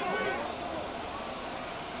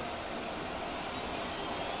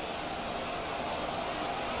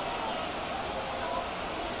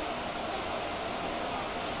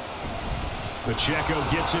 Pacheco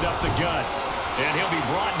gets it up the gut, and he'll be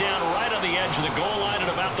brought down right on the edge of the goal line at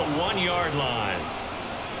about the 1-yard line.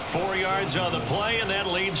 4 yards on the play, and that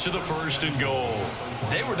leads to the 1st and goal.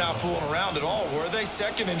 They were not fooling around at all, were they?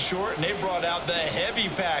 2nd and short, and they brought out the heavy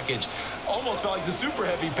package. Almost felt like the super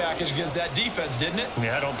heavy package against that defense, didn't it?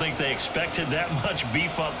 Yeah, I don't think they expected that much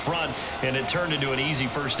beef up front, and it turned into an easy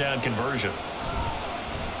first down conversion.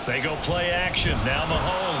 They go play action. Now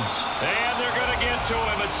Mahomes. And they're going to get to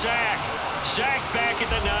him. A sack. Sack back at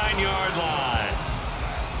the 9-yard line.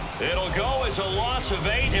 It'll go as a loss of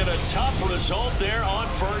 8 and a tough result there on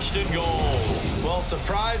 1st and goal. Well,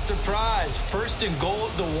 surprise, surprise. 1st and goal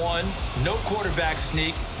at the 1. No quarterback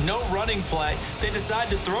sneak. No running play. They decide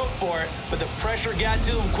to throw it for it, but the pressure got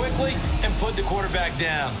to them quickly and put the quarterback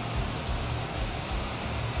down.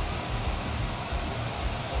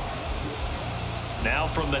 Now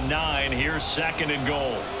from the 9, here's 2nd and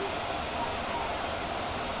goal.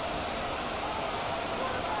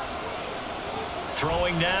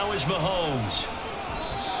 Throwing now is Mahomes.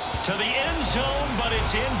 To the end zone, but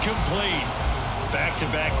it's incomplete.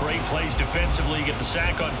 Back-to-back great plays defensively. Get the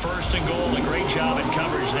sack on 1st and goal. A great job in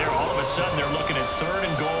coverage there. All of a sudden, they're looking at 3rd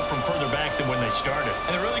and goal from further back than when they started.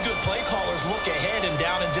 And the really good play callers look ahead and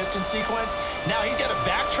down and distance sequence. Now he's got to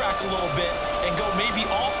backtrack a little bit and go maybe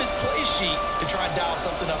off his play sheet to try and dial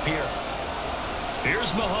something up here.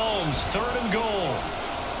 Here's Mahomes, 3rd and goal.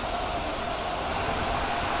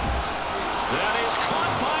 That is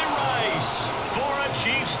caught by Rice for a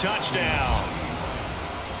Chiefs touchdown.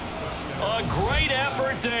 A great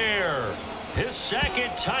effort there. His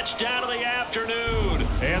 2nd touchdown of the afternoon.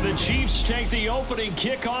 And the Chiefs take the opening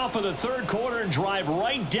kickoff of the 3rd quarter and drive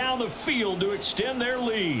right down the field to extend their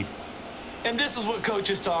lead. And this is what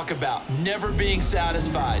coaches talk about, never being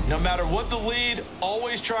satisfied. No matter what the lead,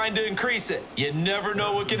 always trying to increase it. You never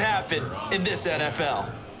know what can happen in this NFL.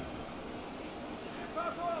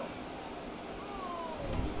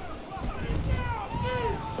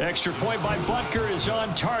 Extra point by Butker is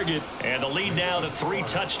on target. And the lead now to 3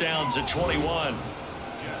 touchdowns at 21.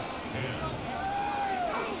 Jets 10.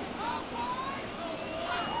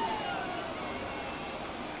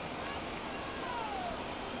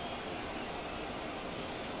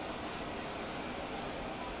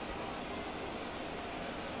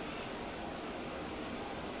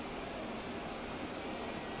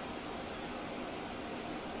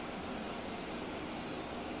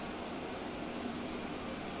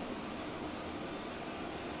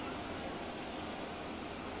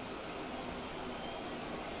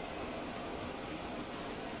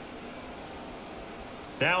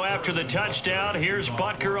 Now after the touchdown, here's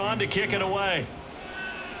Butker on to kick it away.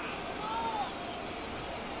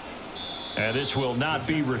 And this will not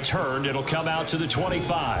be returned. It'll come out to the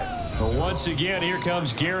 25. But once again, here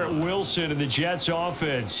comes Garrett Wilson in the Jets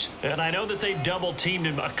offense. And I know that they've double-teamed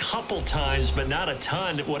him a couple times, but not a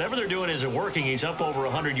ton. Whatever they're doing isn't working. He's up over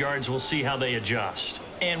 100 yards. We'll see how they adjust.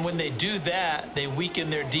 And when they do that, they weaken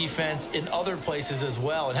their defense in other places as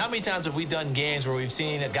well. And how many times have we done games where we've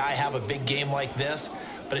seen a guy have a big game like this,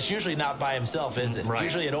 but it's usually not by himself, is it? Right.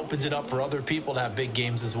 Usually it opens it up for other people to have big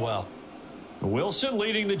games as well. Wilson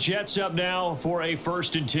leading the Jets up now for a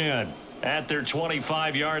 1st and 10 at their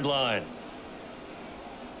 25-yard line.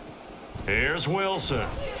 Here's Wilson.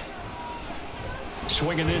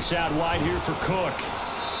 Swinging this out wide here for Cook.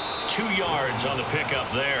 2 yards on the pickup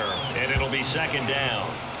there, and it'll be 2nd down.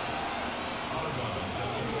 Out of bounds at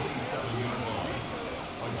the 47-yard line.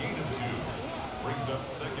 A gain of 2 brings up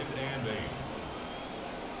 2nd and 8.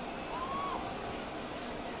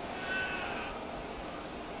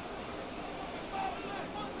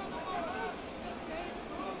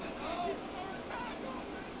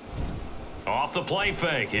 Off the play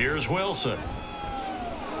fake, here's Wilson.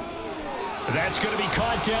 That's going to be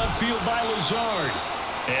caught downfield by Lazard.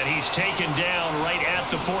 And he's taken down right at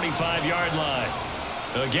the 45-yard line.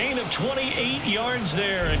 A gain of 28 yards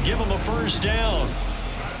there and give him a 1st down.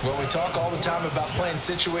 Well, we talk all the time about playing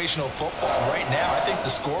situational football. Right now, I think the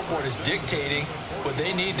scoreboard is dictating what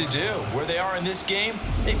they need to do. Where they are in this game,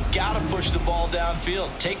 they've got to push the ball downfield,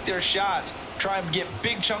 take their shots, try and get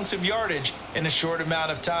big chunks of yardage in a short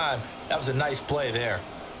amount of time. That was a nice play there.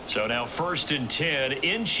 So now 1st and 10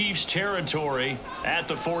 in Chiefs territory at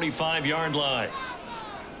the 45-yard line.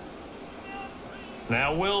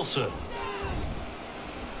 Now Wilson.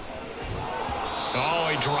 Oh,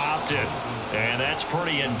 he dropped it. And that's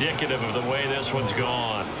pretty indicative of the way this one's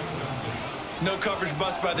gone. No coverage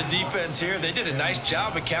bust by the defense here. They did a nice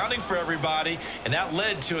job accounting for everybody, and that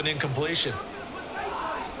led to an incompletion.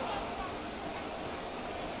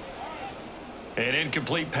 An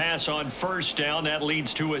incomplete pass on 1st down. That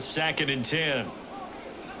leads to a 2nd and 10.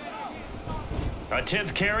 A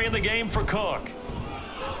 10th carry in the game for Cook.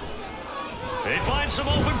 They find some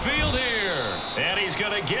open field here. And he's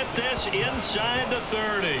going to get this inside the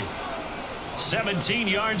 30. 17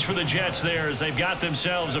 yards for the Jets there as they've got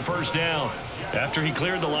themselves a 1st down. After he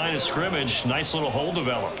cleared the line of scrimmage, nice little hole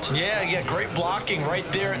developed. Yeah, great blocking right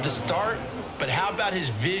there at the start. But how about his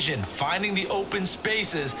vision, finding the open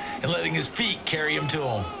spaces and letting his feet carry him to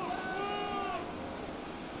him?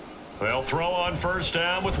 They'll throw on 1st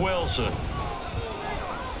down with Wilson.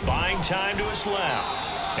 Buying time to his left.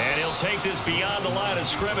 And he'll take this beyond the line of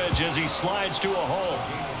scrimmage as he slides to a hole.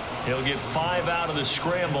 He'll get 5 out of the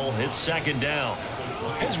scramble. It's 2nd down.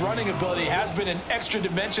 His running ability has been an extra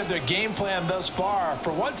dimension of their game plan thus far.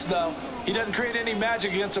 For once, though, he doesn't create any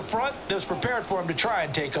magic against a front that's prepared for him to try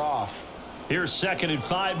and take off. Here's 2nd and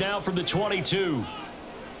 5 now from the 22.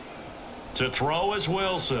 To throw is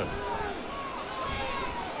Wilson.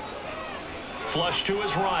 Flush to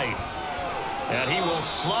his right. And he will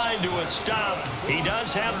slide to a stop. He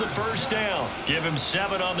does have the 1st down. Give him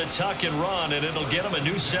 7 on the tuck and run, and it'll get him a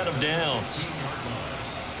new set of downs.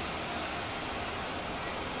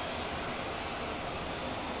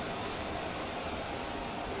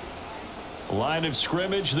 Line of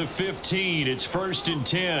scrimmage, the 15. It's 1st and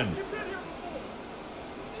 10.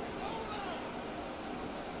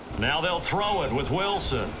 Now they'll throw it with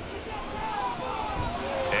Wilson.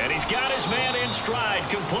 And he's got his man in stride,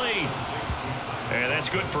 complete. And that's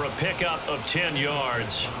good for a pickup of 10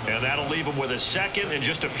 yards. And that'll leave him with a 2nd and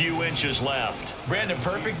just a few inches left. Brandon,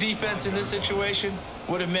 perfect defense in this situation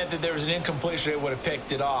would have meant that there was an incompletion. They would have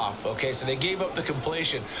picked it off. Okay, so they gave up the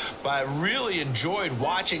completion. But I really enjoyed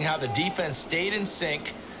watching how the defense stayed in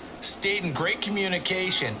sync, stayed in great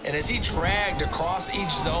communication. And as he dragged across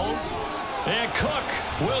each zone. And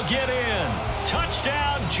Cook will get in.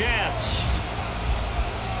 Touchdown, Jets.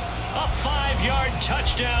 A 5-yard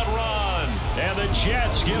touchdown run. And the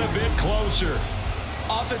Jets get a bit closer.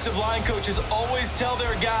 Offensive line coaches always tell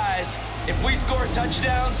their guys, if we score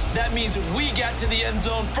touchdowns, that means we get to the end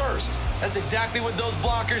zone first. That's exactly what those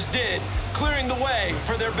blockers did, clearing the way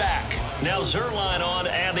for their back. Now Zerline on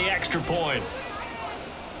and the extra point.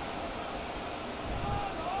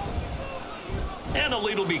 And the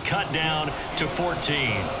lead will be cut down to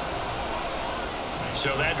 14.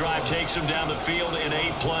 So that drive takes him down the field in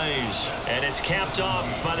 8 plays. And it's capped off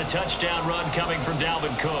by the touchdown run coming from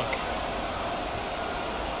Dalvin Cook.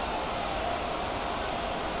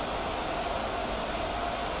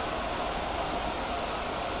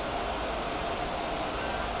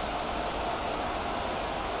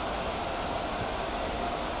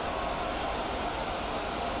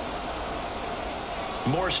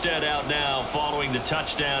 Morstead out now following the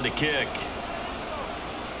touchdown to kick.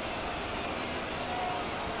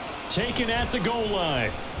 Taken at the goal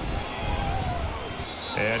line.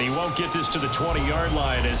 And he won't get this to the 20-yard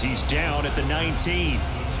line as he's down at the 19.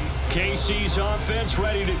 KC's offense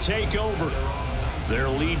ready to take over. Their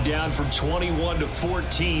lead down from 21 to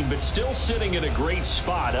 14, but still sitting in a great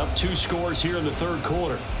spot, up 2 scores here in the third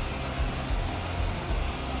quarter.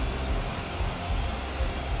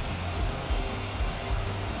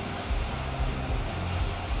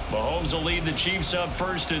 Mahomes will lead the Chiefs up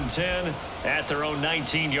 1st and 10 at their own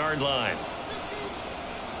 19-yard line.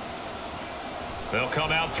 They'll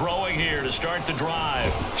come out throwing here to start the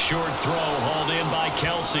drive. Short throw hauled in by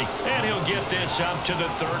Kelsey, and he'll get this up to the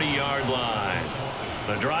 30-yard line.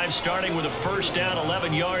 The drive starting with a first down,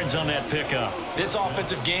 11 yards on that pickup. This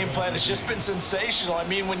offensive game plan has just been sensational. I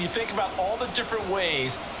mean, when you think about all the different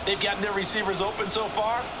ways they've gotten their receivers open so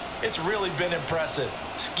far, it's really been impressive.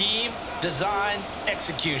 Scheme, design,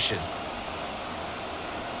 execution.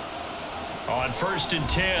 On 1st and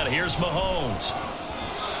 10, here's Mahomes.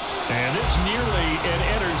 And it's nearly an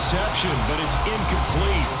interception, but it's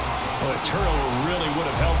incomplete. Well, a turnover really would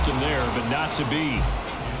have helped him there, but not to be.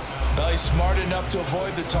 Well, he's smart enough to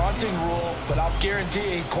avoid the taunting rule, but I'll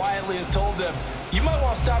guarantee he quietly has told them, you might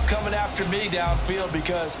want to stop coming after me downfield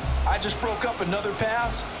because I just broke up another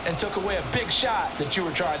pass and took away a big shot that you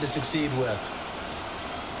were trying to succeed with.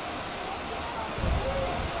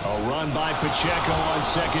 A run by Pacheco on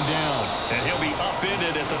 2nd down. And he'll be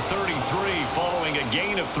upended at the 33 following a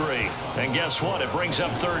gain of 3. And guess what? It brings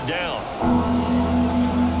up 3rd down.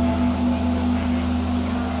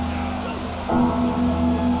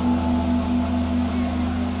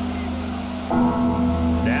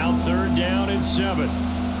 Now 3rd down and 7.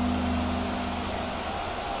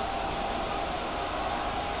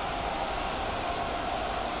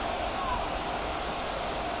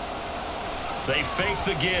 They fake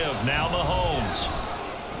the give. Now Mahomes.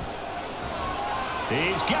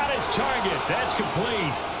 He's got his target. That's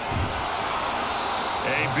complete.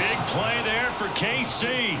 A big play there for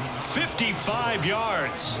KC. 55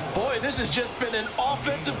 yards. Boy, this has just been an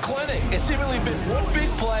offensive clinic. It's seemingly been one big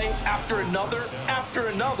play after another,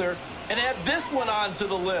 and add this one onto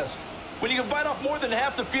the list. When you can bite off more than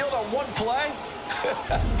half the field on one play,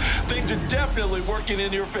 things are definitely working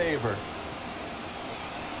in your favor.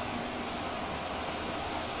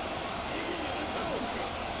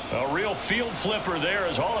 A real field flipper there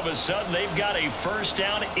as all of a sudden they've got a first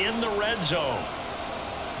down in the red zone.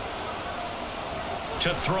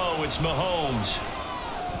 To throw, it's Mahomes.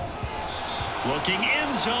 Looking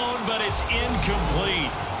end zone, but it's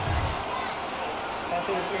incomplete. Pass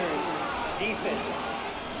interference. Defense.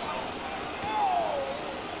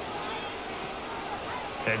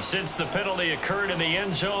 And since the penalty occurred in the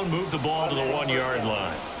end zone, move the ball to the 1-yard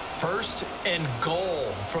line. 1st and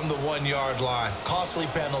goal from the 1-yard line. Costly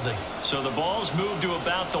penalty. So the ball's moved to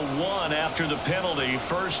about the 1 after the penalty.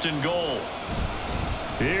 1st and goal.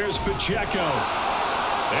 Here's Pacheco.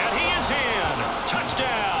 And he is in.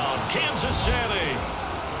 Touchdown, Kansas City.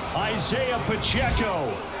 Isaiah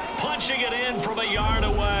Pacheco punching it in from a yard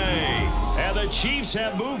away. And the Chiefs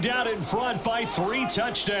have moved out in front by 3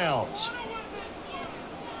 touchdowns.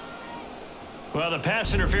 Well, the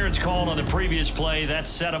pass interference called on the previous play, that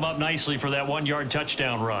set them up nicely for that 1-yard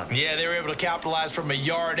touchdown run. Yeah, they were able to capitalize from a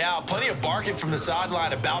yard out. Plenty of barking from the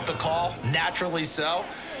sideline about the call, naturally so.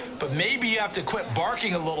 But maybe you have to quit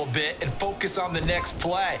barking a little bit and focus on the next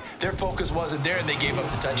play. Their focus wasn't there, and they gave up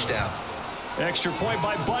the touchdown. Extra point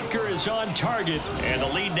by Butker is on target, and the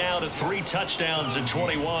lead now to 3 touchdowns in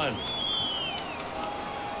 21.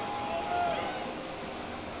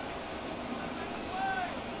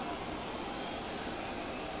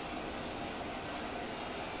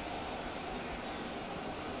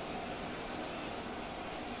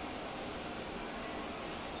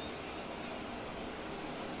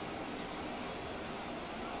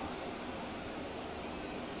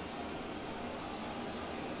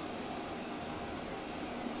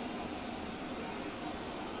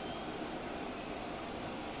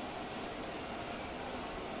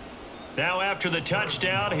 Now after the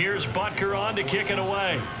touchdown, here's Butker on to kick it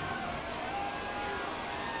away.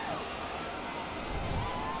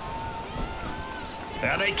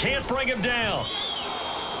 And they can't bring him down.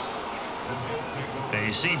 And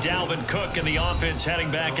you see Dalvin Cook and the offense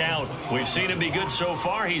heading back out. We've seen him be good so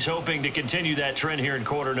far. He's hoping to continue that trend here in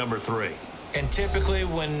quarter number 3. And typically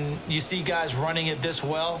when you see guys running it this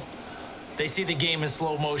well, they see the game in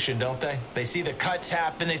slow motion, don't they? They see the cuts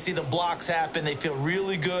happen. They see the blocks happen. They feel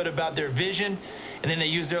really good about their vision. And then they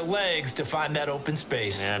use their legs to find that open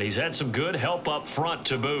space. And he's had some good help up front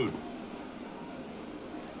to boot.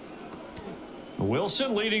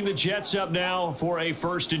 Wilson leading the Jets up now for a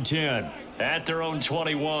 1st and 10 at their own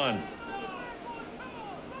 21.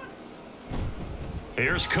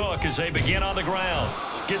 Here's Cook as they begin on the ground.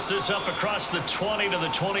 Gets this up across the 20 to the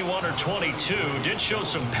 21 or 22. Did show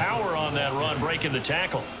some power on that run, breaking the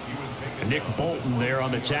tackle. And Nick Bolton there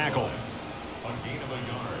on the tackle. A gain of a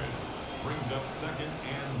yard. Brings up 2nd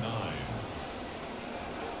and 9.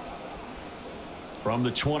 From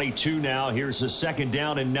the 22 now, here's the 2nd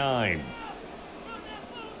down and 9.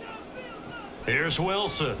 Here's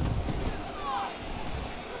Wilson.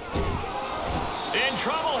 In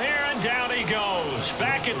trouble here, and down he goes.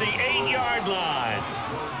 Back at the 8-yard line.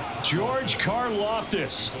 George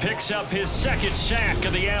Karlaftis picks up his 2nd sack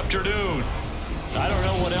of the afternoon. I don't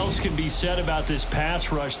know what else can be said about this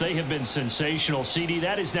pass rush. They have been sensational. CD,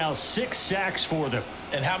 that is now 6 sacks for them.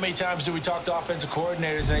 And how many times do we talk to offensive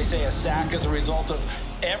coordinators and they say a sack as a result of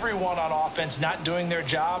everyone on offense not doing their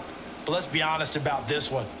job? But let's be honest about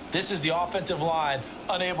this one. This is the offensive line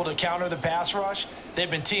unable to counter the pass rush.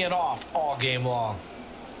 They've been teeing off all game long.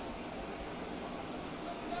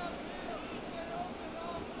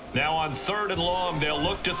 Now on 3rd and long, they'll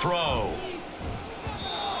look to throw.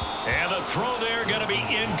 And the throw there going to be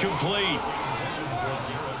incomplete.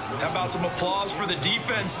 How about some applause for the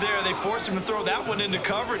defense there? They forced him to throw that one into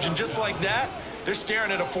coverage, and just like that, they're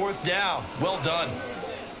staring at a 4th down. Well done.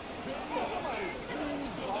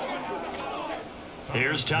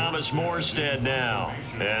 Here's Thomas Morstead now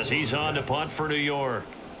as he's on to punt for New York.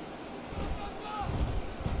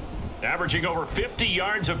 Averaging over 50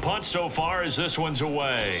 yards of punt so far as this one's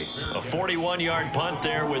away. A 41-yard punt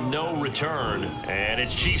there with no return. And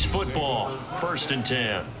it's Chiefs football, 1st and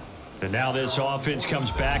 10. And now this offense comes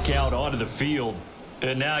back out onto the field.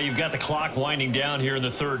 And now you've got the clock winding down here in the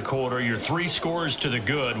 3rd quarter. You're 3 scores to the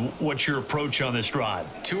good. What's your approach on this drive?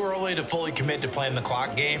 Too early to fully commit to playing the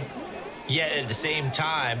clock game. Yet at the same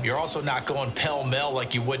time, you're also not going pell-mell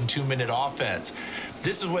like you would in 2-minute offense.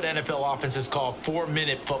 This is what NFL offenses call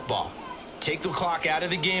 4-minute football. Take the clock out of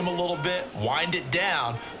the game a little bit, wind it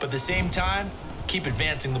down, but at the same time, keep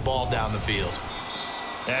advancing the ball down the field.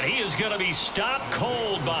 And he is going to be stopped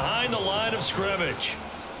cold behind the line of scrimmage.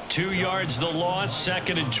 2 yards the loss,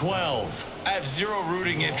 2nd and 12. I have zero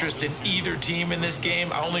rooting interest in either team in this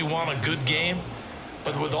game. I only want a good game.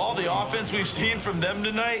 But with all the offense we've seen from them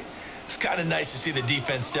tonight, it's kind of nice to see the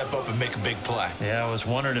defense step up and make a big play. Yeah, I was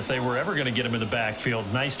wondering if they were ever going to get him in the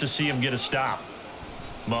backfield. Nice to see him get a stop.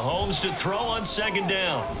 Mahomes to throw on 2nd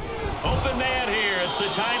down. Open man here. It's the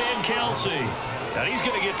tight end, Kelsey. And he's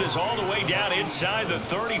going to get this all the way down inside the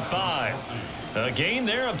 35. A gain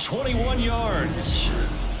there of 21 yards.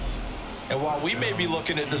 And while we may be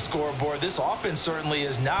looking at the scoreboard, this offense certainly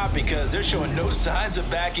is not, because they're showing no signs of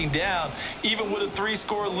backing down, even with a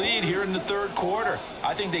 3-score lead here in the 3rd quarter.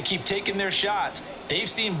 I think they keep taking their shots. They've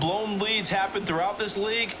seen blown leads happen throughout this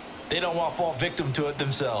league. They don't want to fall victim to it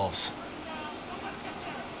themselves.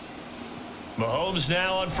 Mahomes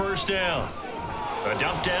now on 1st down. A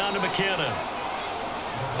dump down to McKinnon.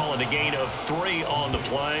 Calling a gain of 3 on the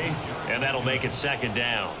play, and that'll make it 2nd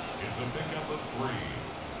down. It's a pickup of 3.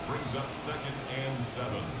 Brings up 2nd and 7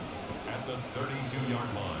 at the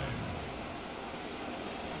 32-yard line.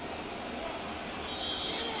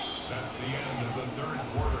 That's the end of the 3rd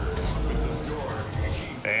quarter with the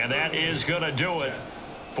score. And that is going to do it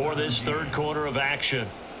for this 3rd quarter of action.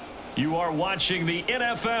 You are watching the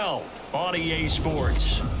NFL on EA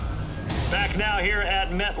Sports. Back now here at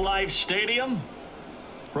MetLife Stadium.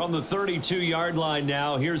 From the 32-yard line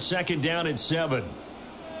now, here's 2nd down and 7.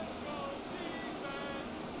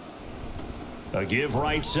 A give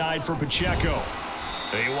right side for Pacheco.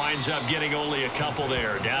 He winds up getting only a couple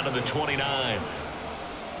there, down to the 29.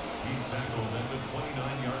 He's tackled at the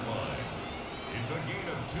 29-yard line. It's a gain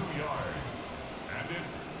of 2 yards, and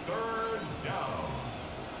it's 3rd down.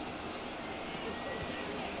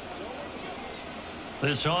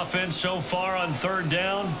 This offense so far on 3rd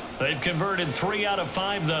down, they've converted 3 out of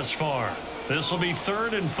 5 thus far. This will be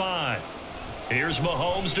 3rd and 5. Here's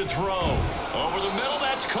Mahomes to throw. Over the middle,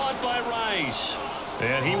 that's caught by Rice.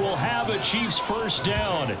 And he will have a Chiefs 1st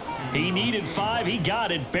down. He needed 5. He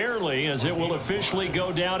got it barely, as it will officially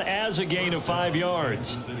go down as a gain of 5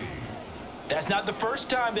 yards. That's not the first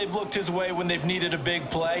time they've looked his way when they've needed a big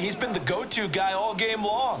play. He's been the go-to guy all game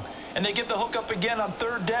long. And they get the hook up again on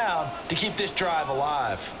 3rd down to keep this drive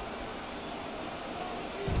alive.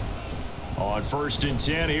 On 1st and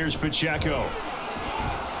 10, here's Pacheco.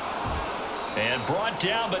 And brought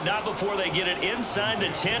down, but not before they get it inside the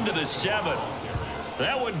 10 to the 7.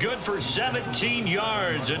 That one good for 17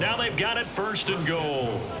 yards, and now they've got it 1st and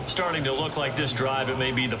goal. Starting to look like this drive, it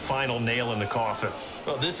may be the final nail in the coffin.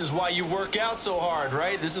 Well, this is why you work out so hard,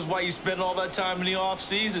 right? This is why you spend all that time in the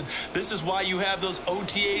offseason. This is why you have those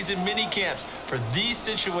OTAs and mini camps for these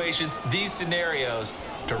situations, these scenarios,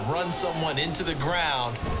 to run someone into the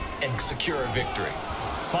ground and secure a victory.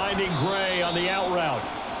 Finding Gray on the out route.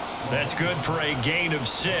 That's good for a gain of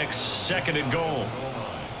 6, 2nd and goal.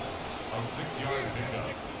 A 6-yard pickup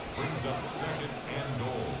brings up 2nd and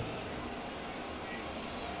goal.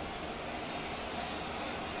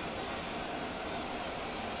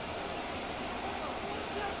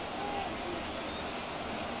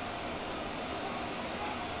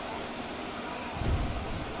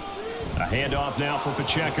 A handoff now for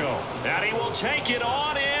Pacheco. And he will take it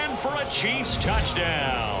on in for a Chiefs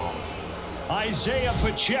touchdown. Isaiah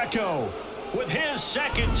Pacheco with his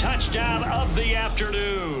 2nd touchdown of the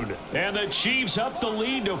afternoon. And the Chiefs up the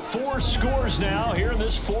lead to 4 scores now here in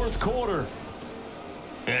this 4th quarter.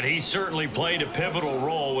 And he certainly played a pivotal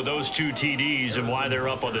role with those 2 TDs and why they're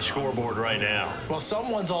up on the scoreboard right now. Well,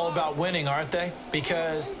 someone's all about winning, aren't they?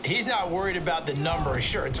 Because he's not worried about the number.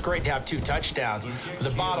 Sure, it's great to have 2 touchdowns, but the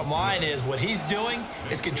bottom line is what he's doing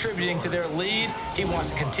is contributing to their lead. He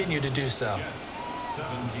wants to continue to do so. Jets,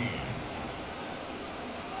 17.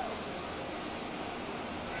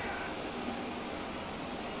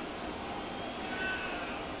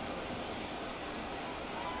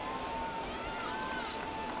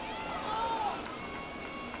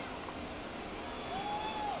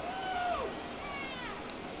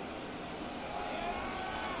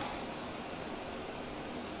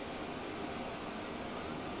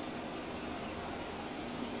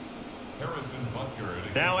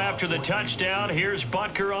 Now after the touchdown, here's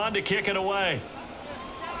Butker on to kick it away.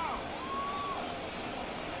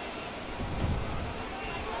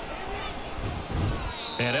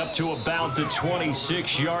 And up to about the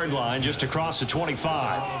 26-yard line, just across the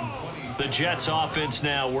 25. The Jets offense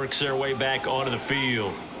now works their way back onto the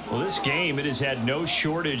field. Well, this game, it has had no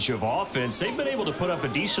shortage of offense. They've been able to put up a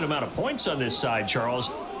decent amount of points on this side, Charles.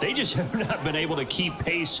 They just have not been able to keep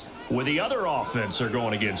pace with the other offense they're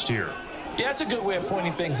going against here. Yeah, that's a good way of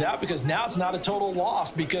pointing things out because now it's not a total loss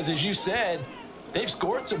because, as you said, they've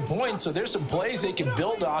scored some points, so there's some plays they can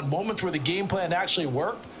build on, moments where the game plan actually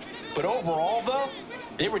worked. But overall, though,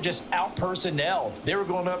 they were just out-personnelled. They were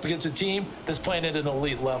going up against a team that's playing at an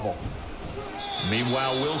elite level.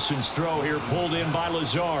 Meanwhile, Wilson's throw here pulled in by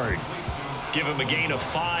Lazard. Give him a gain of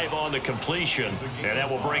 5 on the completion, and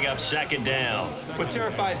that will bring up 2nd down. What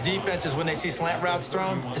terrifies defenses when they see slant routes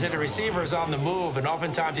thrown is that the receiver is on the move, and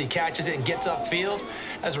oftentimes he catches it and gets upfield.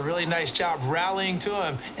 Does a really nice job rallying to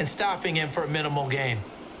him and stopping him for a minimal gain.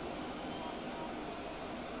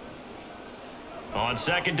 On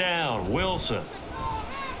 2nd down, Wilson.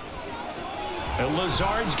 And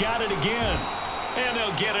Lazard's got it again. And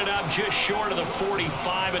they'll get it up just short of the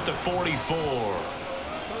 45 at the 44.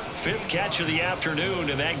 5th catch of the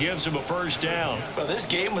afternoon, and that gives him a 1st down. Well, this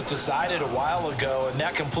game was decided a while ago, and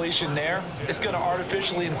that completion there is going to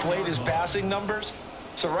artificially inflate his passing numbers.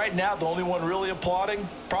 So right now, the only one really applauding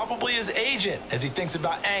probably his agent as he thinks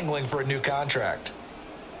about angling for a new contract.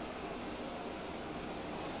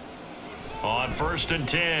 On 1st and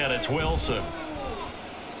 10, it's Wilson.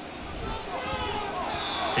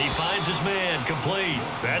 He finds his man, complete.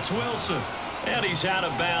 That's Wilson. And he's out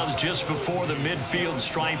of bounds just before the midfield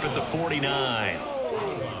stripe at the 49.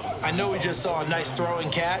 I know we just saw a nice throw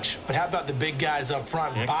and catch, but how about the big guys up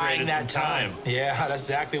front buying that time? Yeah, that's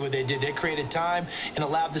exactly what they did. They created time and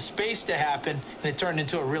allowed the space to happen, and it turned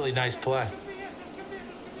into a really nice play.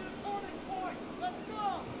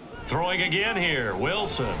 Throwing again here,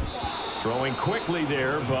 Wilson. Throwing quickly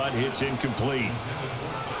there, but it's incomplete.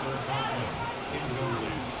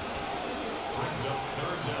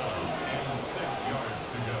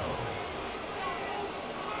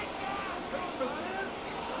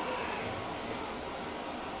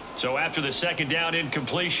 So after the 2nd down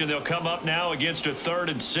incompletion, they'll come up now against a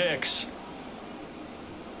 3rd and 6.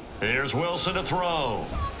 Here's Wilson to throw.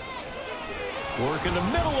 Work in the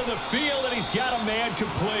middle of the field, and he's got a man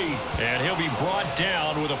complete. And he'll be brought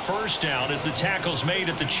down with a 1st down as the tackle's made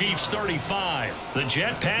at the Chiefs' 35. The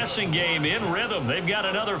Jet passing game in rhythm. They've got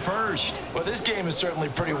another 1st. Well, this game is certainly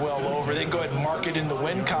pretty well over. They can go ahead and mark it in the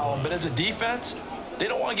win column. But as a defense, they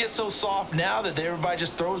don't want to get so soft now that everybody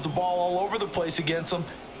just throws the ball all over the place against them,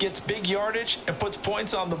 gets big yardage, and puts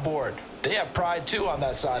points on the board. They have pride, too, on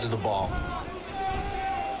that side of the ball.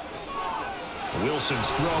 Wilson's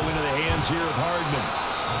throw into the hands here of Hardman.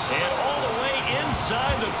 And all the way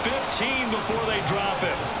inside the 15 before they drop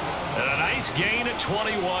it. And a nice gain at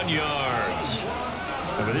 21 yards.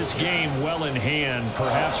 With this game well in hand,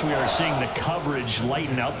 perhaps we are seeing the coverage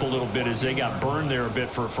lighten up a little bit as they got burned there a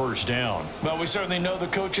bit for a first down. Well, we certainly know the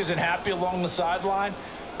coach isn't happy along the sideline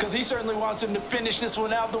because he certainly wants them to finish this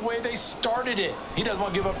one out the way they started it. He doesn't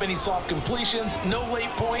want to give up any soft completions, no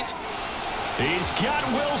late point. He's got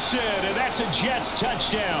Wilson, and that's a Jets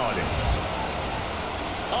touchdown.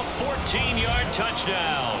 A 14-yard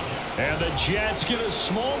touchdown. And the Jets get a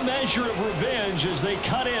small measure of revenge as they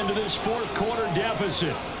cut into this fourth quarter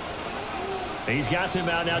deficit. He's got them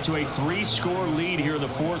out now to a 3-score lead here in the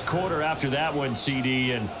fourth quarter after that one,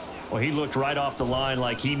 CD. And, well, he looked right off the line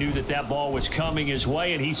like he knew that that ball was coming his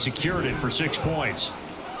way, and he secured it for 6 points.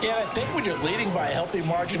 Yeah, I think when you're leading by a healthy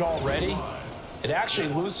margin already, it actually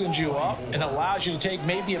loosens you up and allows you to take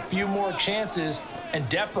maybe a few more chances and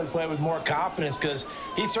definitely play with more confidence because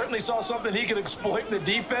he certainly saw something he could exploit in the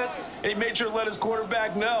defense, and he made sure to let his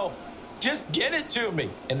quarterback know, just get it to me.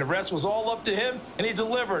 And the rest was all up to him, and he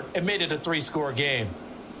delivered and made it a 3-score game.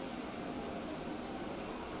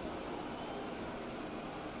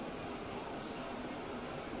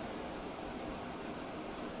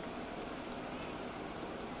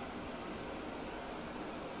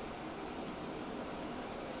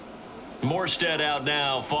 Morstead out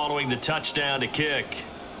now following the touchdown to kick.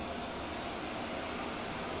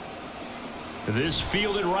 This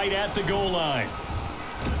fielded right at the goal line.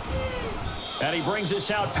 And he brings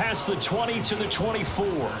us out past the 20 to the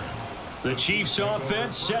 24. The Chiefs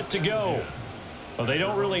offense set to go. Well, they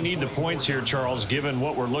don't really need the points here, Charles, given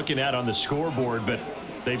what we're looking at on the scoreboard, but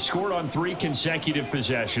they've scored on 3 consecutive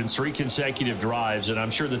possessions, 3 consecutive drives, and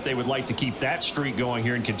I'm sure that they would like to keep that streak going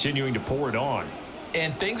here and continuing to pour it on.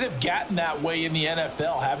 And things have gotten that way in the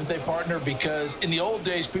NFL, haven't they, partner? Because in the old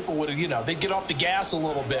days, people would, they'd get off the gas a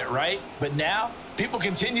little bit, right? But now, people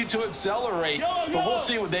continue to accelerate. But we'll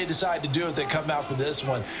see what they decide to do as they come out for this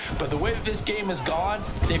one. But the way that this game has gone,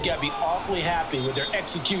 they've got to be awfully happy with their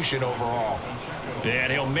execution overall.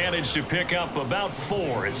 And he'll manage to pick up about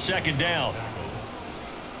 4. It's second down.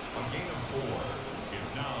 A gain of 4.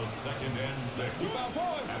 It's now 2nd and 6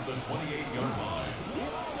 at the 28-yard line.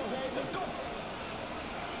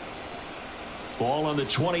 Ball on the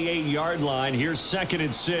 28-yard line. Here's 2nd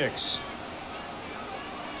and 6.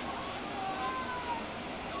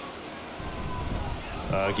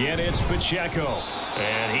 Again, it's Pacheco.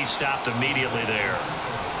 And he stopped immediately there.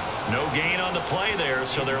 No gain on the play there,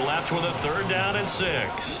 so they're left with a 3rd down and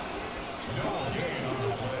 6.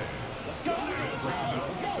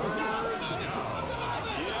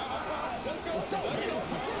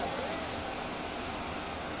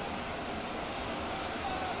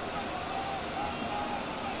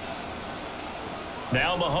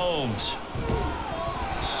 Now Mahomes.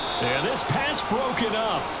 And this pass broken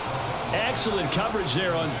up. Excellent coverage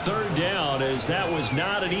there on 3rd down, as that was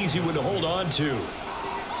not an easy one to hold on to.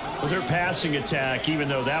 But their passing attack, even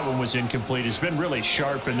though that one was incomplete, has been really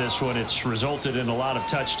sharp in this one. It's resulted in a lot of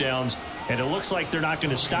touchdowns, and it looks like they're not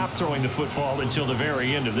going to stop throwing the football until the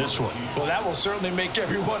very end of this one. Well, that will certainly make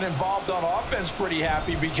everyone involved on offense pretty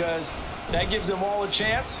happy because that gives them all a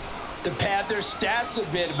chance to pad their stats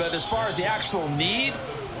a bit. But as far as the actual need,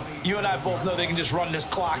 you and I both know they can just run this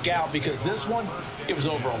clock out because this one, it was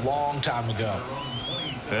over a long time ago.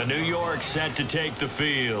 New York set to take the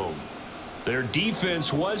field. Their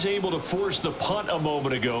defense was able to force the punt a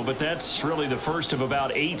moment ago, but that's really the first of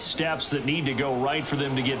about 8 steps that need to go right for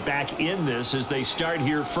them to get back in this as they start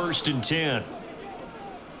here 1st and 10.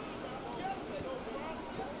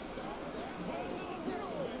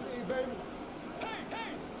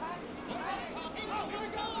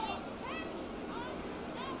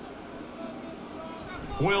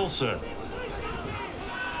 Wilson.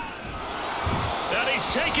 And he's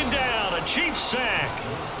taken down. A Chiefs sack.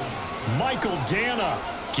 Michael Dana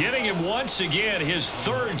getting him once again his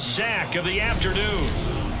 3rd sack of the afternoon.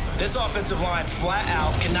 This offensive line flat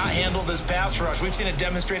out cannot handle this pass rush. We've seen it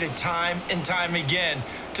demonstrated time and time again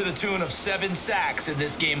to the tune of 7 sacks in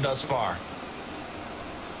this game thus far.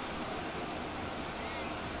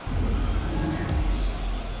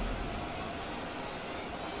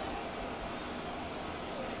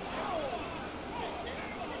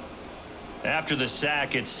 After the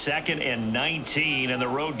sack, it's 2nd and 19, and the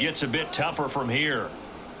road gets a bit tougher from here.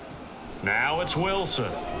 Now it's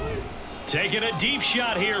Wilson. Taking a deep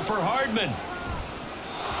shot here for Hardman.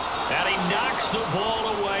 And he knocks the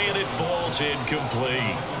ball away, and it falls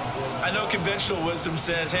incomplete. I know conventional wisdom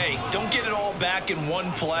says, hey, don't get it all back in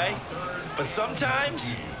one play. But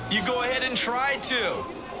sometimes you go ahead and try to.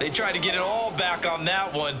 They tried to get it all back on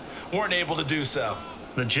that one. Weren't able to do so.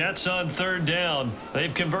 The Jets on 3rd down.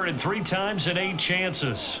 They've converted 3 times in 8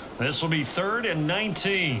 chances. This will be 3rd and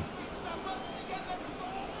 19.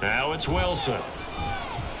 Now it's Wilson.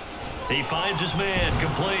 He finds his man,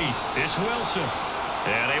 complete. It's Wilson.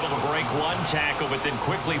 And able to break one tackle, but then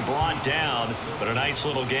quickly brought down. But a nice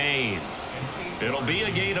little gain. It'll be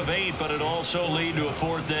a gain of 8, but it also lead to a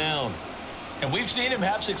 4th down. And we've seen him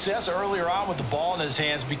have success earlier on with the ball in his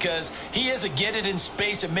hands because he is a get it in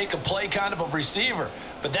space and make a play kind of a receiver.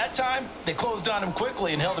 But that time, they closed on him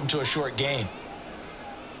quickly and held him to a short gain.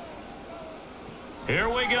 Here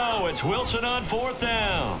we go. It's Wilson on 4th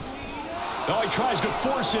down. Oh, he tries to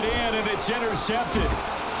force it in, and it's intercepted.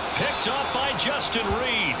 Picked up by Justin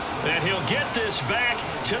Reed. And he'll get this back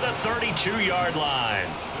to the 32-yard line.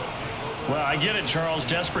 Well, I get it, Charles.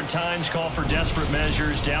 Desperate times call for desperate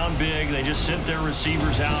measures. Down big. They just sent their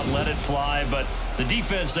receivers out and let it fly. But the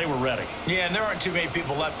defense, they were ready. Yeah, and there aren't too many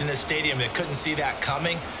people left in this stadium that couldn't see that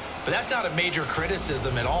coming. But that's not a major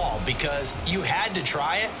criticism at all because you had to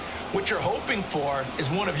try it. What you're hoping for is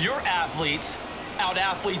one of your athletes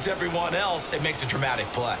out-athletes everyone else. It makes a dramatic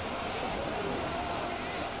play.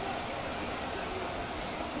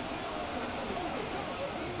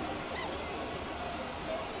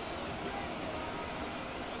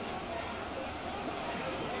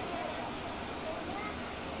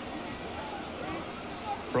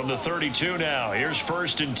 From the 32 now, here's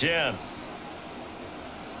 1st and 10.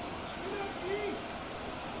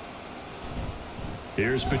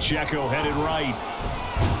 Here's Pacheco headed right.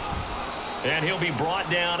 And he'll be brought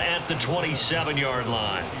down at the 27-yard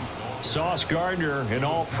line. Sauce Gardner, an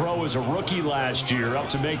all-pro as a rookie last year, up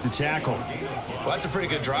to make the tackle. Well, that's a pretty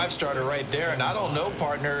good drive starter right there. And I don't know,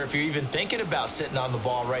 partner, if you're even thinking about sitting on the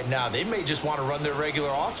ball right now. They may just want to run their regular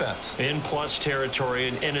offense. In plus territory.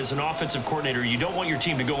 And as an offensive coordinator, you don't want your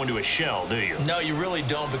team to go into a shell, do you? No, you really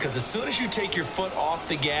don't, because as soon as you take your foot off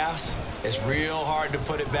the gas, it's real hard to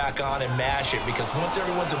put it back on and mash it, because once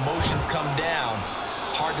everyone's emotions come down,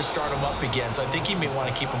 hard to start them up again. So I think he may want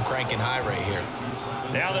to keep them cranking high right here.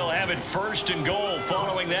 Now they'll have it 1st and goal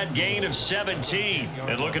following that gain of 17.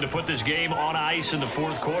 And looking to put this game on ice in the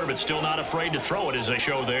 4th quarter, but still not afraid to throw it as they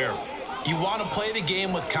show there. You want to play the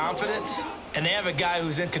game with confidence, and they have a guy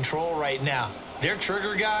who's in control right now. Their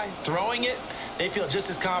trigger guy, throwing it, they feel just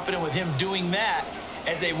as confident with him doing that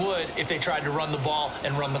as they would if they tried to run the ball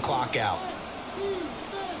and run the clock out.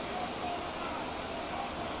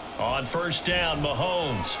 On 1st down,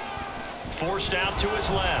 Mahomes forced out to his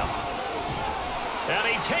left. And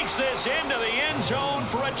he takes this into the end zone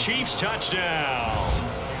for a Chiefs touchdown.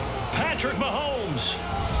 Patrick Mahomes,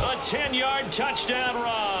 a 10-yard touchdown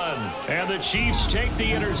run. And the Chiefs take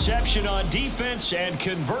the interception on defense and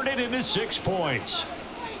convert it into 6 points.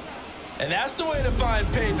 And that's the way to find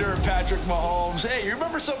pay dirt, Patrick Mahomes. Hey, you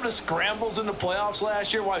remember some of the scrambles in the playoffs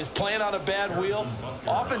last year while he was playing on a bad wheel?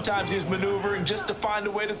 Oftentimes he was maneuvering just to find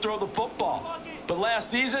a way to throw the football. But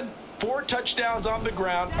last season, 4 touchdowns on the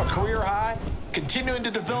ground, a career high, continuing to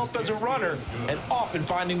develop as a runner, and often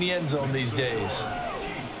finding the end zone these days.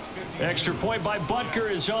 Extra point by Butker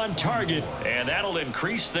is on target, and that'll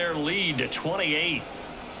increase their lead to 28.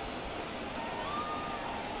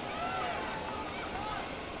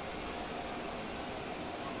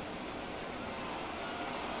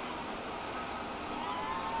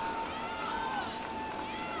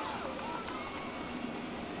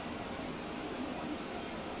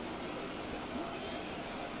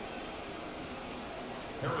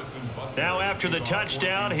 Now after the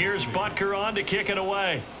touchdown, here's Butker on to kick it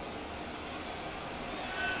away.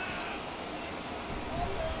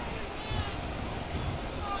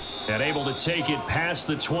 And able to take it past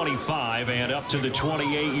the 25 and up to the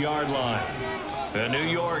 28-yard line. And New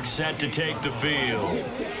York set to take the field.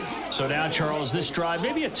 So now, Charles, this drive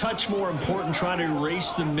maybe a touch more important, trying to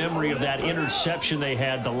erase the memory of that interception they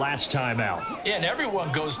had the last time out. Yeah, and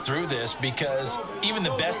everyone goes through this because even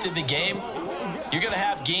the best in the game, you're going to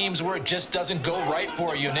have games where it just doesn't go right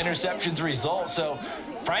for you, and interceptions result. So,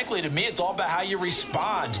 frankly, to me, it's all about how you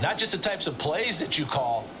respond, not just the types of plays that you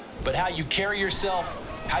call, but how you carry yourself,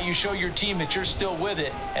 how you show your team that you're still with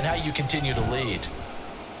it, and how you continue to lead.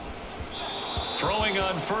 Throwing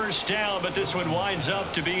on 1st down, but this one winds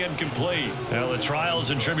up to be incomplete. Now, the trials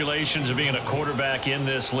and tribulations of being a quarterback in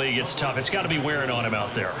this league, it's tough. It's got to be wearing on him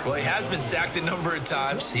out there. Well, he has been sacked a number of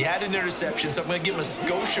times. He had an interception, so I'm going to give him a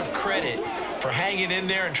skosh of credit for hanging in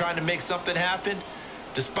there and trying to make something happen,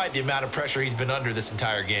 despite the amount of pressure he's been under this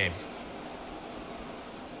entire game.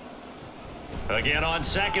 Again on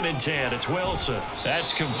 2nd and 10, it's Wilson.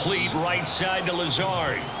 That's complete right side to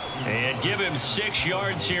Lazard. And give him 6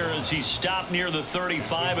 yards here as he stopped near the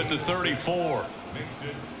 35 at the 34. Makes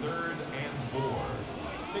it 3rd and 4.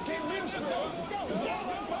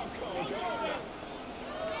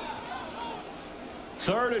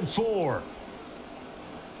 Third and 4.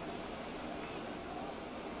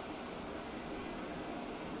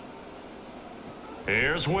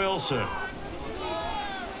 Here's Wilson.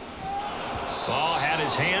 Oh, had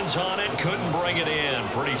his hands on it, couldn't bring it in.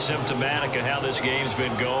 Pretty symptomatic of how this game's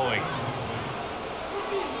been going.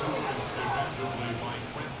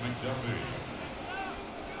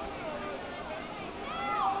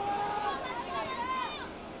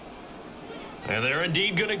 And they're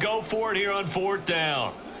indeed going to go for it here on 4th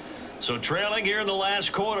down. So trailing here in the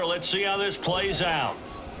last quarter, let's see how this plays out.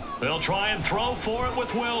 They'll try and throw for it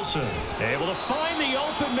with Wilson. Able to find the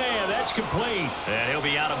open man. That's complete. And he'll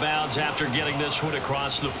be out of bounds after getting this one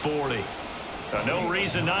across the 40. No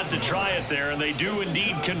reason not to try it there, and they do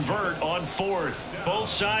indeed convert on 4th. Both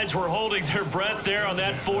sides were holding their breath there on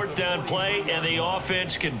that 4th down play, and the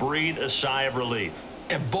offense can breathe a sigh of relief.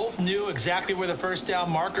 And both knew exactly where the first down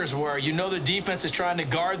markers were. You know the defense is trying to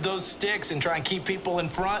guard those sticks and try and keep people in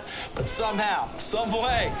front, but somehow, some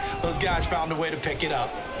way, those guys found a way to pick it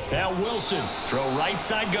up. Now Wilson, throw right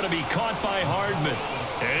side, going to be caught by Hardman.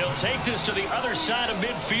 And he'll take this to the other side of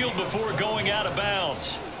midfield before going out of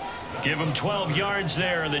bounds. Give him 12 yards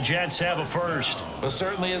there, and the Jets have a first. Well,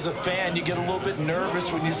 certainly as a fan, you get a little bit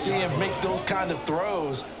nervous when you see him make those kind of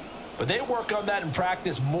throws. But they work on that in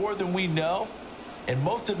practice more than we know. And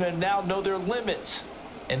most of them now know their limits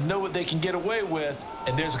and know what they can get away with.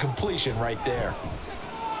 And there's a completion right there.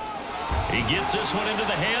 He gets this one into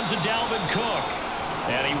the hands of Dalvin Cook.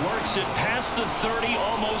 And he works it past the 30,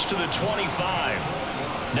 almost to the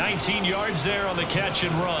 25. 19 yards there on the catch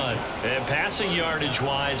and run. And passing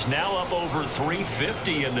yardage-wise, now up over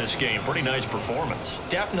 350 in this game. Pretty nice performance.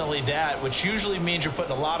 Definitely that, which usually means you're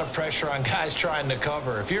putting a lot of pressure on guys trying to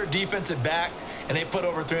cover. If you're a defensive back and they put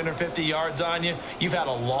over 350 yards on you, you've had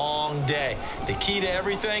a long day. The key to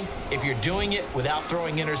everything, if you're doing it without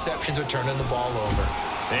throwing interceptions or turning the ball over.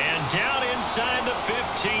 And down inside the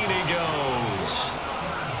 15 he goes.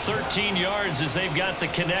 13 yards as they've got the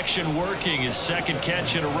connection working. His second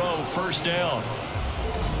catch in a row, first down.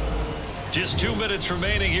 Just 2 minutes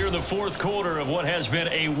remaining here in the 4th quarter of what has been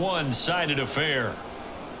a one-sided affair.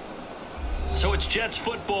 So it's Jets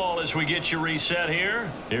football as we get you reset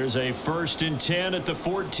here. Here's a 1st and 10 at the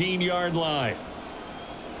 14-yard line.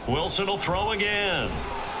 Wilson will throw again.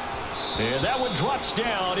 And that one drops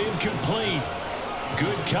down, incomplete.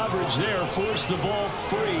 Good coverage there, forced the ball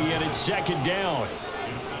free, and it's 2nd down.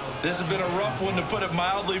 This has been a rough one, to put it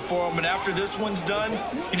mildly, for them. And after this one's done,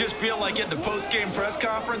 you just feel like at the post-game press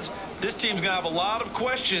conference, this team's going to have a lot of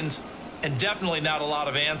questions and definitely not a lot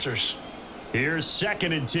of answers. Here's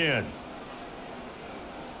 2nd and 10.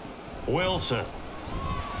 Wilson.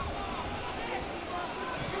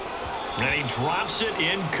 And he drops it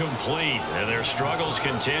incomplete. And their struggles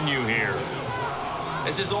continue here.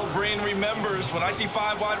 As his old brain remembers, when I see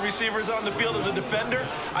 5 wide receivers on the field as a defender,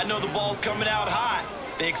 I know the ball's coming out hot.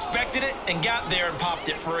 They expected it and got there and popped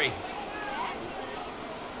it free.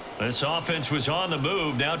 This offense was on the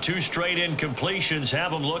move. Now 2 straight incompletions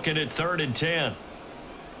have them looking at 3rd and 10.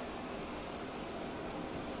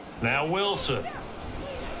 Now Wilson. And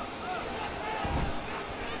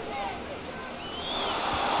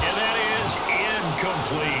that is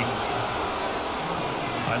incomplete.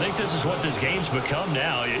 I think this is what this game's become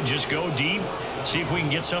now. You just go deep, see if we can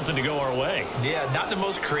get something to go our way. Yeah, not the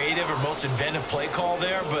most creative or most inventive play call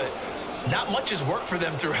there, but not much has worked for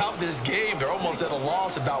them throughout this game. They're almost at a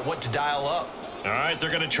loss about what to dial up. All right, they're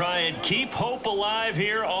going to try and keep hope alive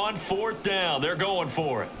here on 4th down. They're going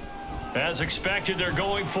for it. As expected, they're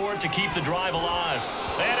going for it to keep the drive alive.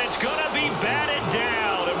 And it's going to be batted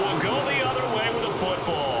down, and we'll go the other way with the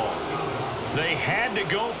football. They had to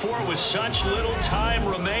go for it with such little time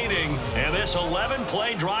remaining, and this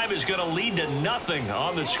 11-play drive is going to lead to nothing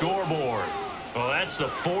on the scoreboard. Well, that's the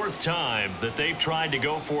 4th time that they've tried to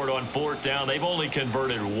go for it on 4th down. They've only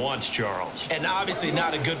converted once, Charles. And obviously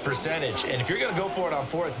not a good percentage. And if you're going to go for it on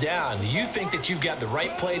 4th down, you think that you've got the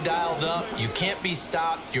right play dialed up. You can't be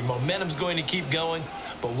stopped. Your momentum's going to keep going.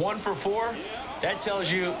 But 1 for 4, that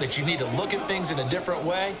tells you that you need to look at things in a different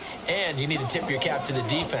way, and you need to tip your cap to the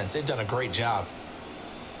defense. They've done a great job.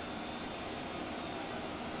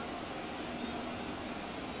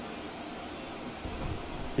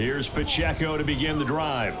 Here's Pacheco to begin the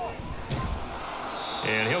drive.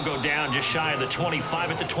 And he'll go down just shy of the 25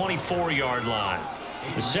 at the 24-yard line.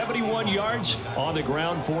 The 71 yards on the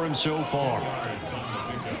ground for him so far.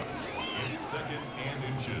 It's 2nd and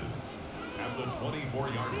inches at the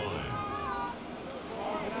 24-yard line.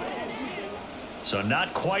 So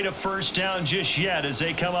not quite a first down just yet as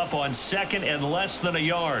they come up on 2nd and less than a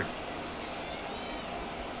yard.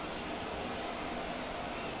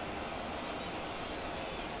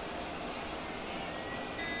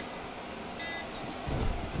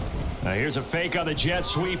 Now here's a fake on the jet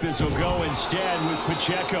sweep as he'll go instead with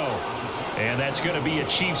Pacheco. And that's going to be a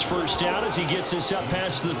Chiefs first down as he gets us up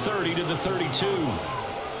past the 30 to the 32.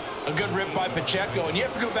 A good rip by Pacheco. And you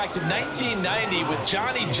have to go back to 1990 with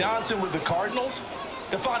Johnny Johnson with the Cardinals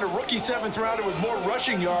to find a rookie 7th rounder with more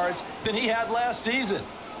rushing yards than he had last season.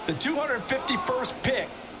 The 251st pick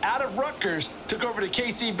out of Rutgers took over the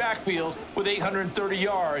KC backfield with 830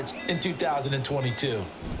 yards in 2022.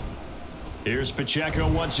 Here's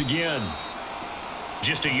Pacheco once again.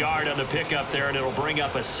 Just a yard on the pickup there, and it'll bring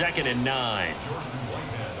up a 2nd and 9. Jordan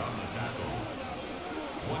Whitehead on the tackle.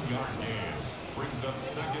 1 yard gain brings up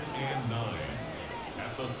 2nd and 9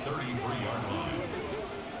 at the 33-yard line.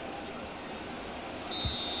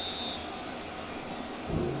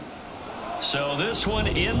 So this one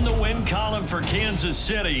in the win column for Kansas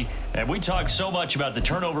City. And we talk so much about the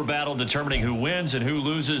turnover battle determining who wins and who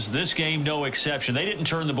loses. This game, no exception. They didn't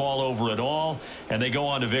turn the ball over at all, and they go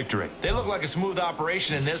on to victory. They look like a smooth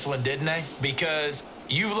operation in this one, didn't they? Because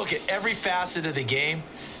you look at every facet of the game,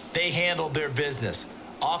 they handled their business.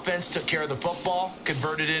 Offense took care of the football,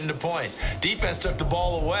 converted it into points. Defense took the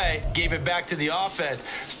ball away, gave it back to the offense.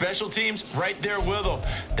 Special teams, right there with them.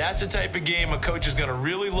 That's the type of game a coach is going to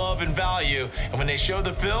really love and value. And when they show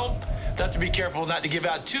the film, they have to be careful not to give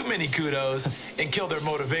out too many kudos and kill their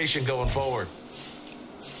motivation going forward.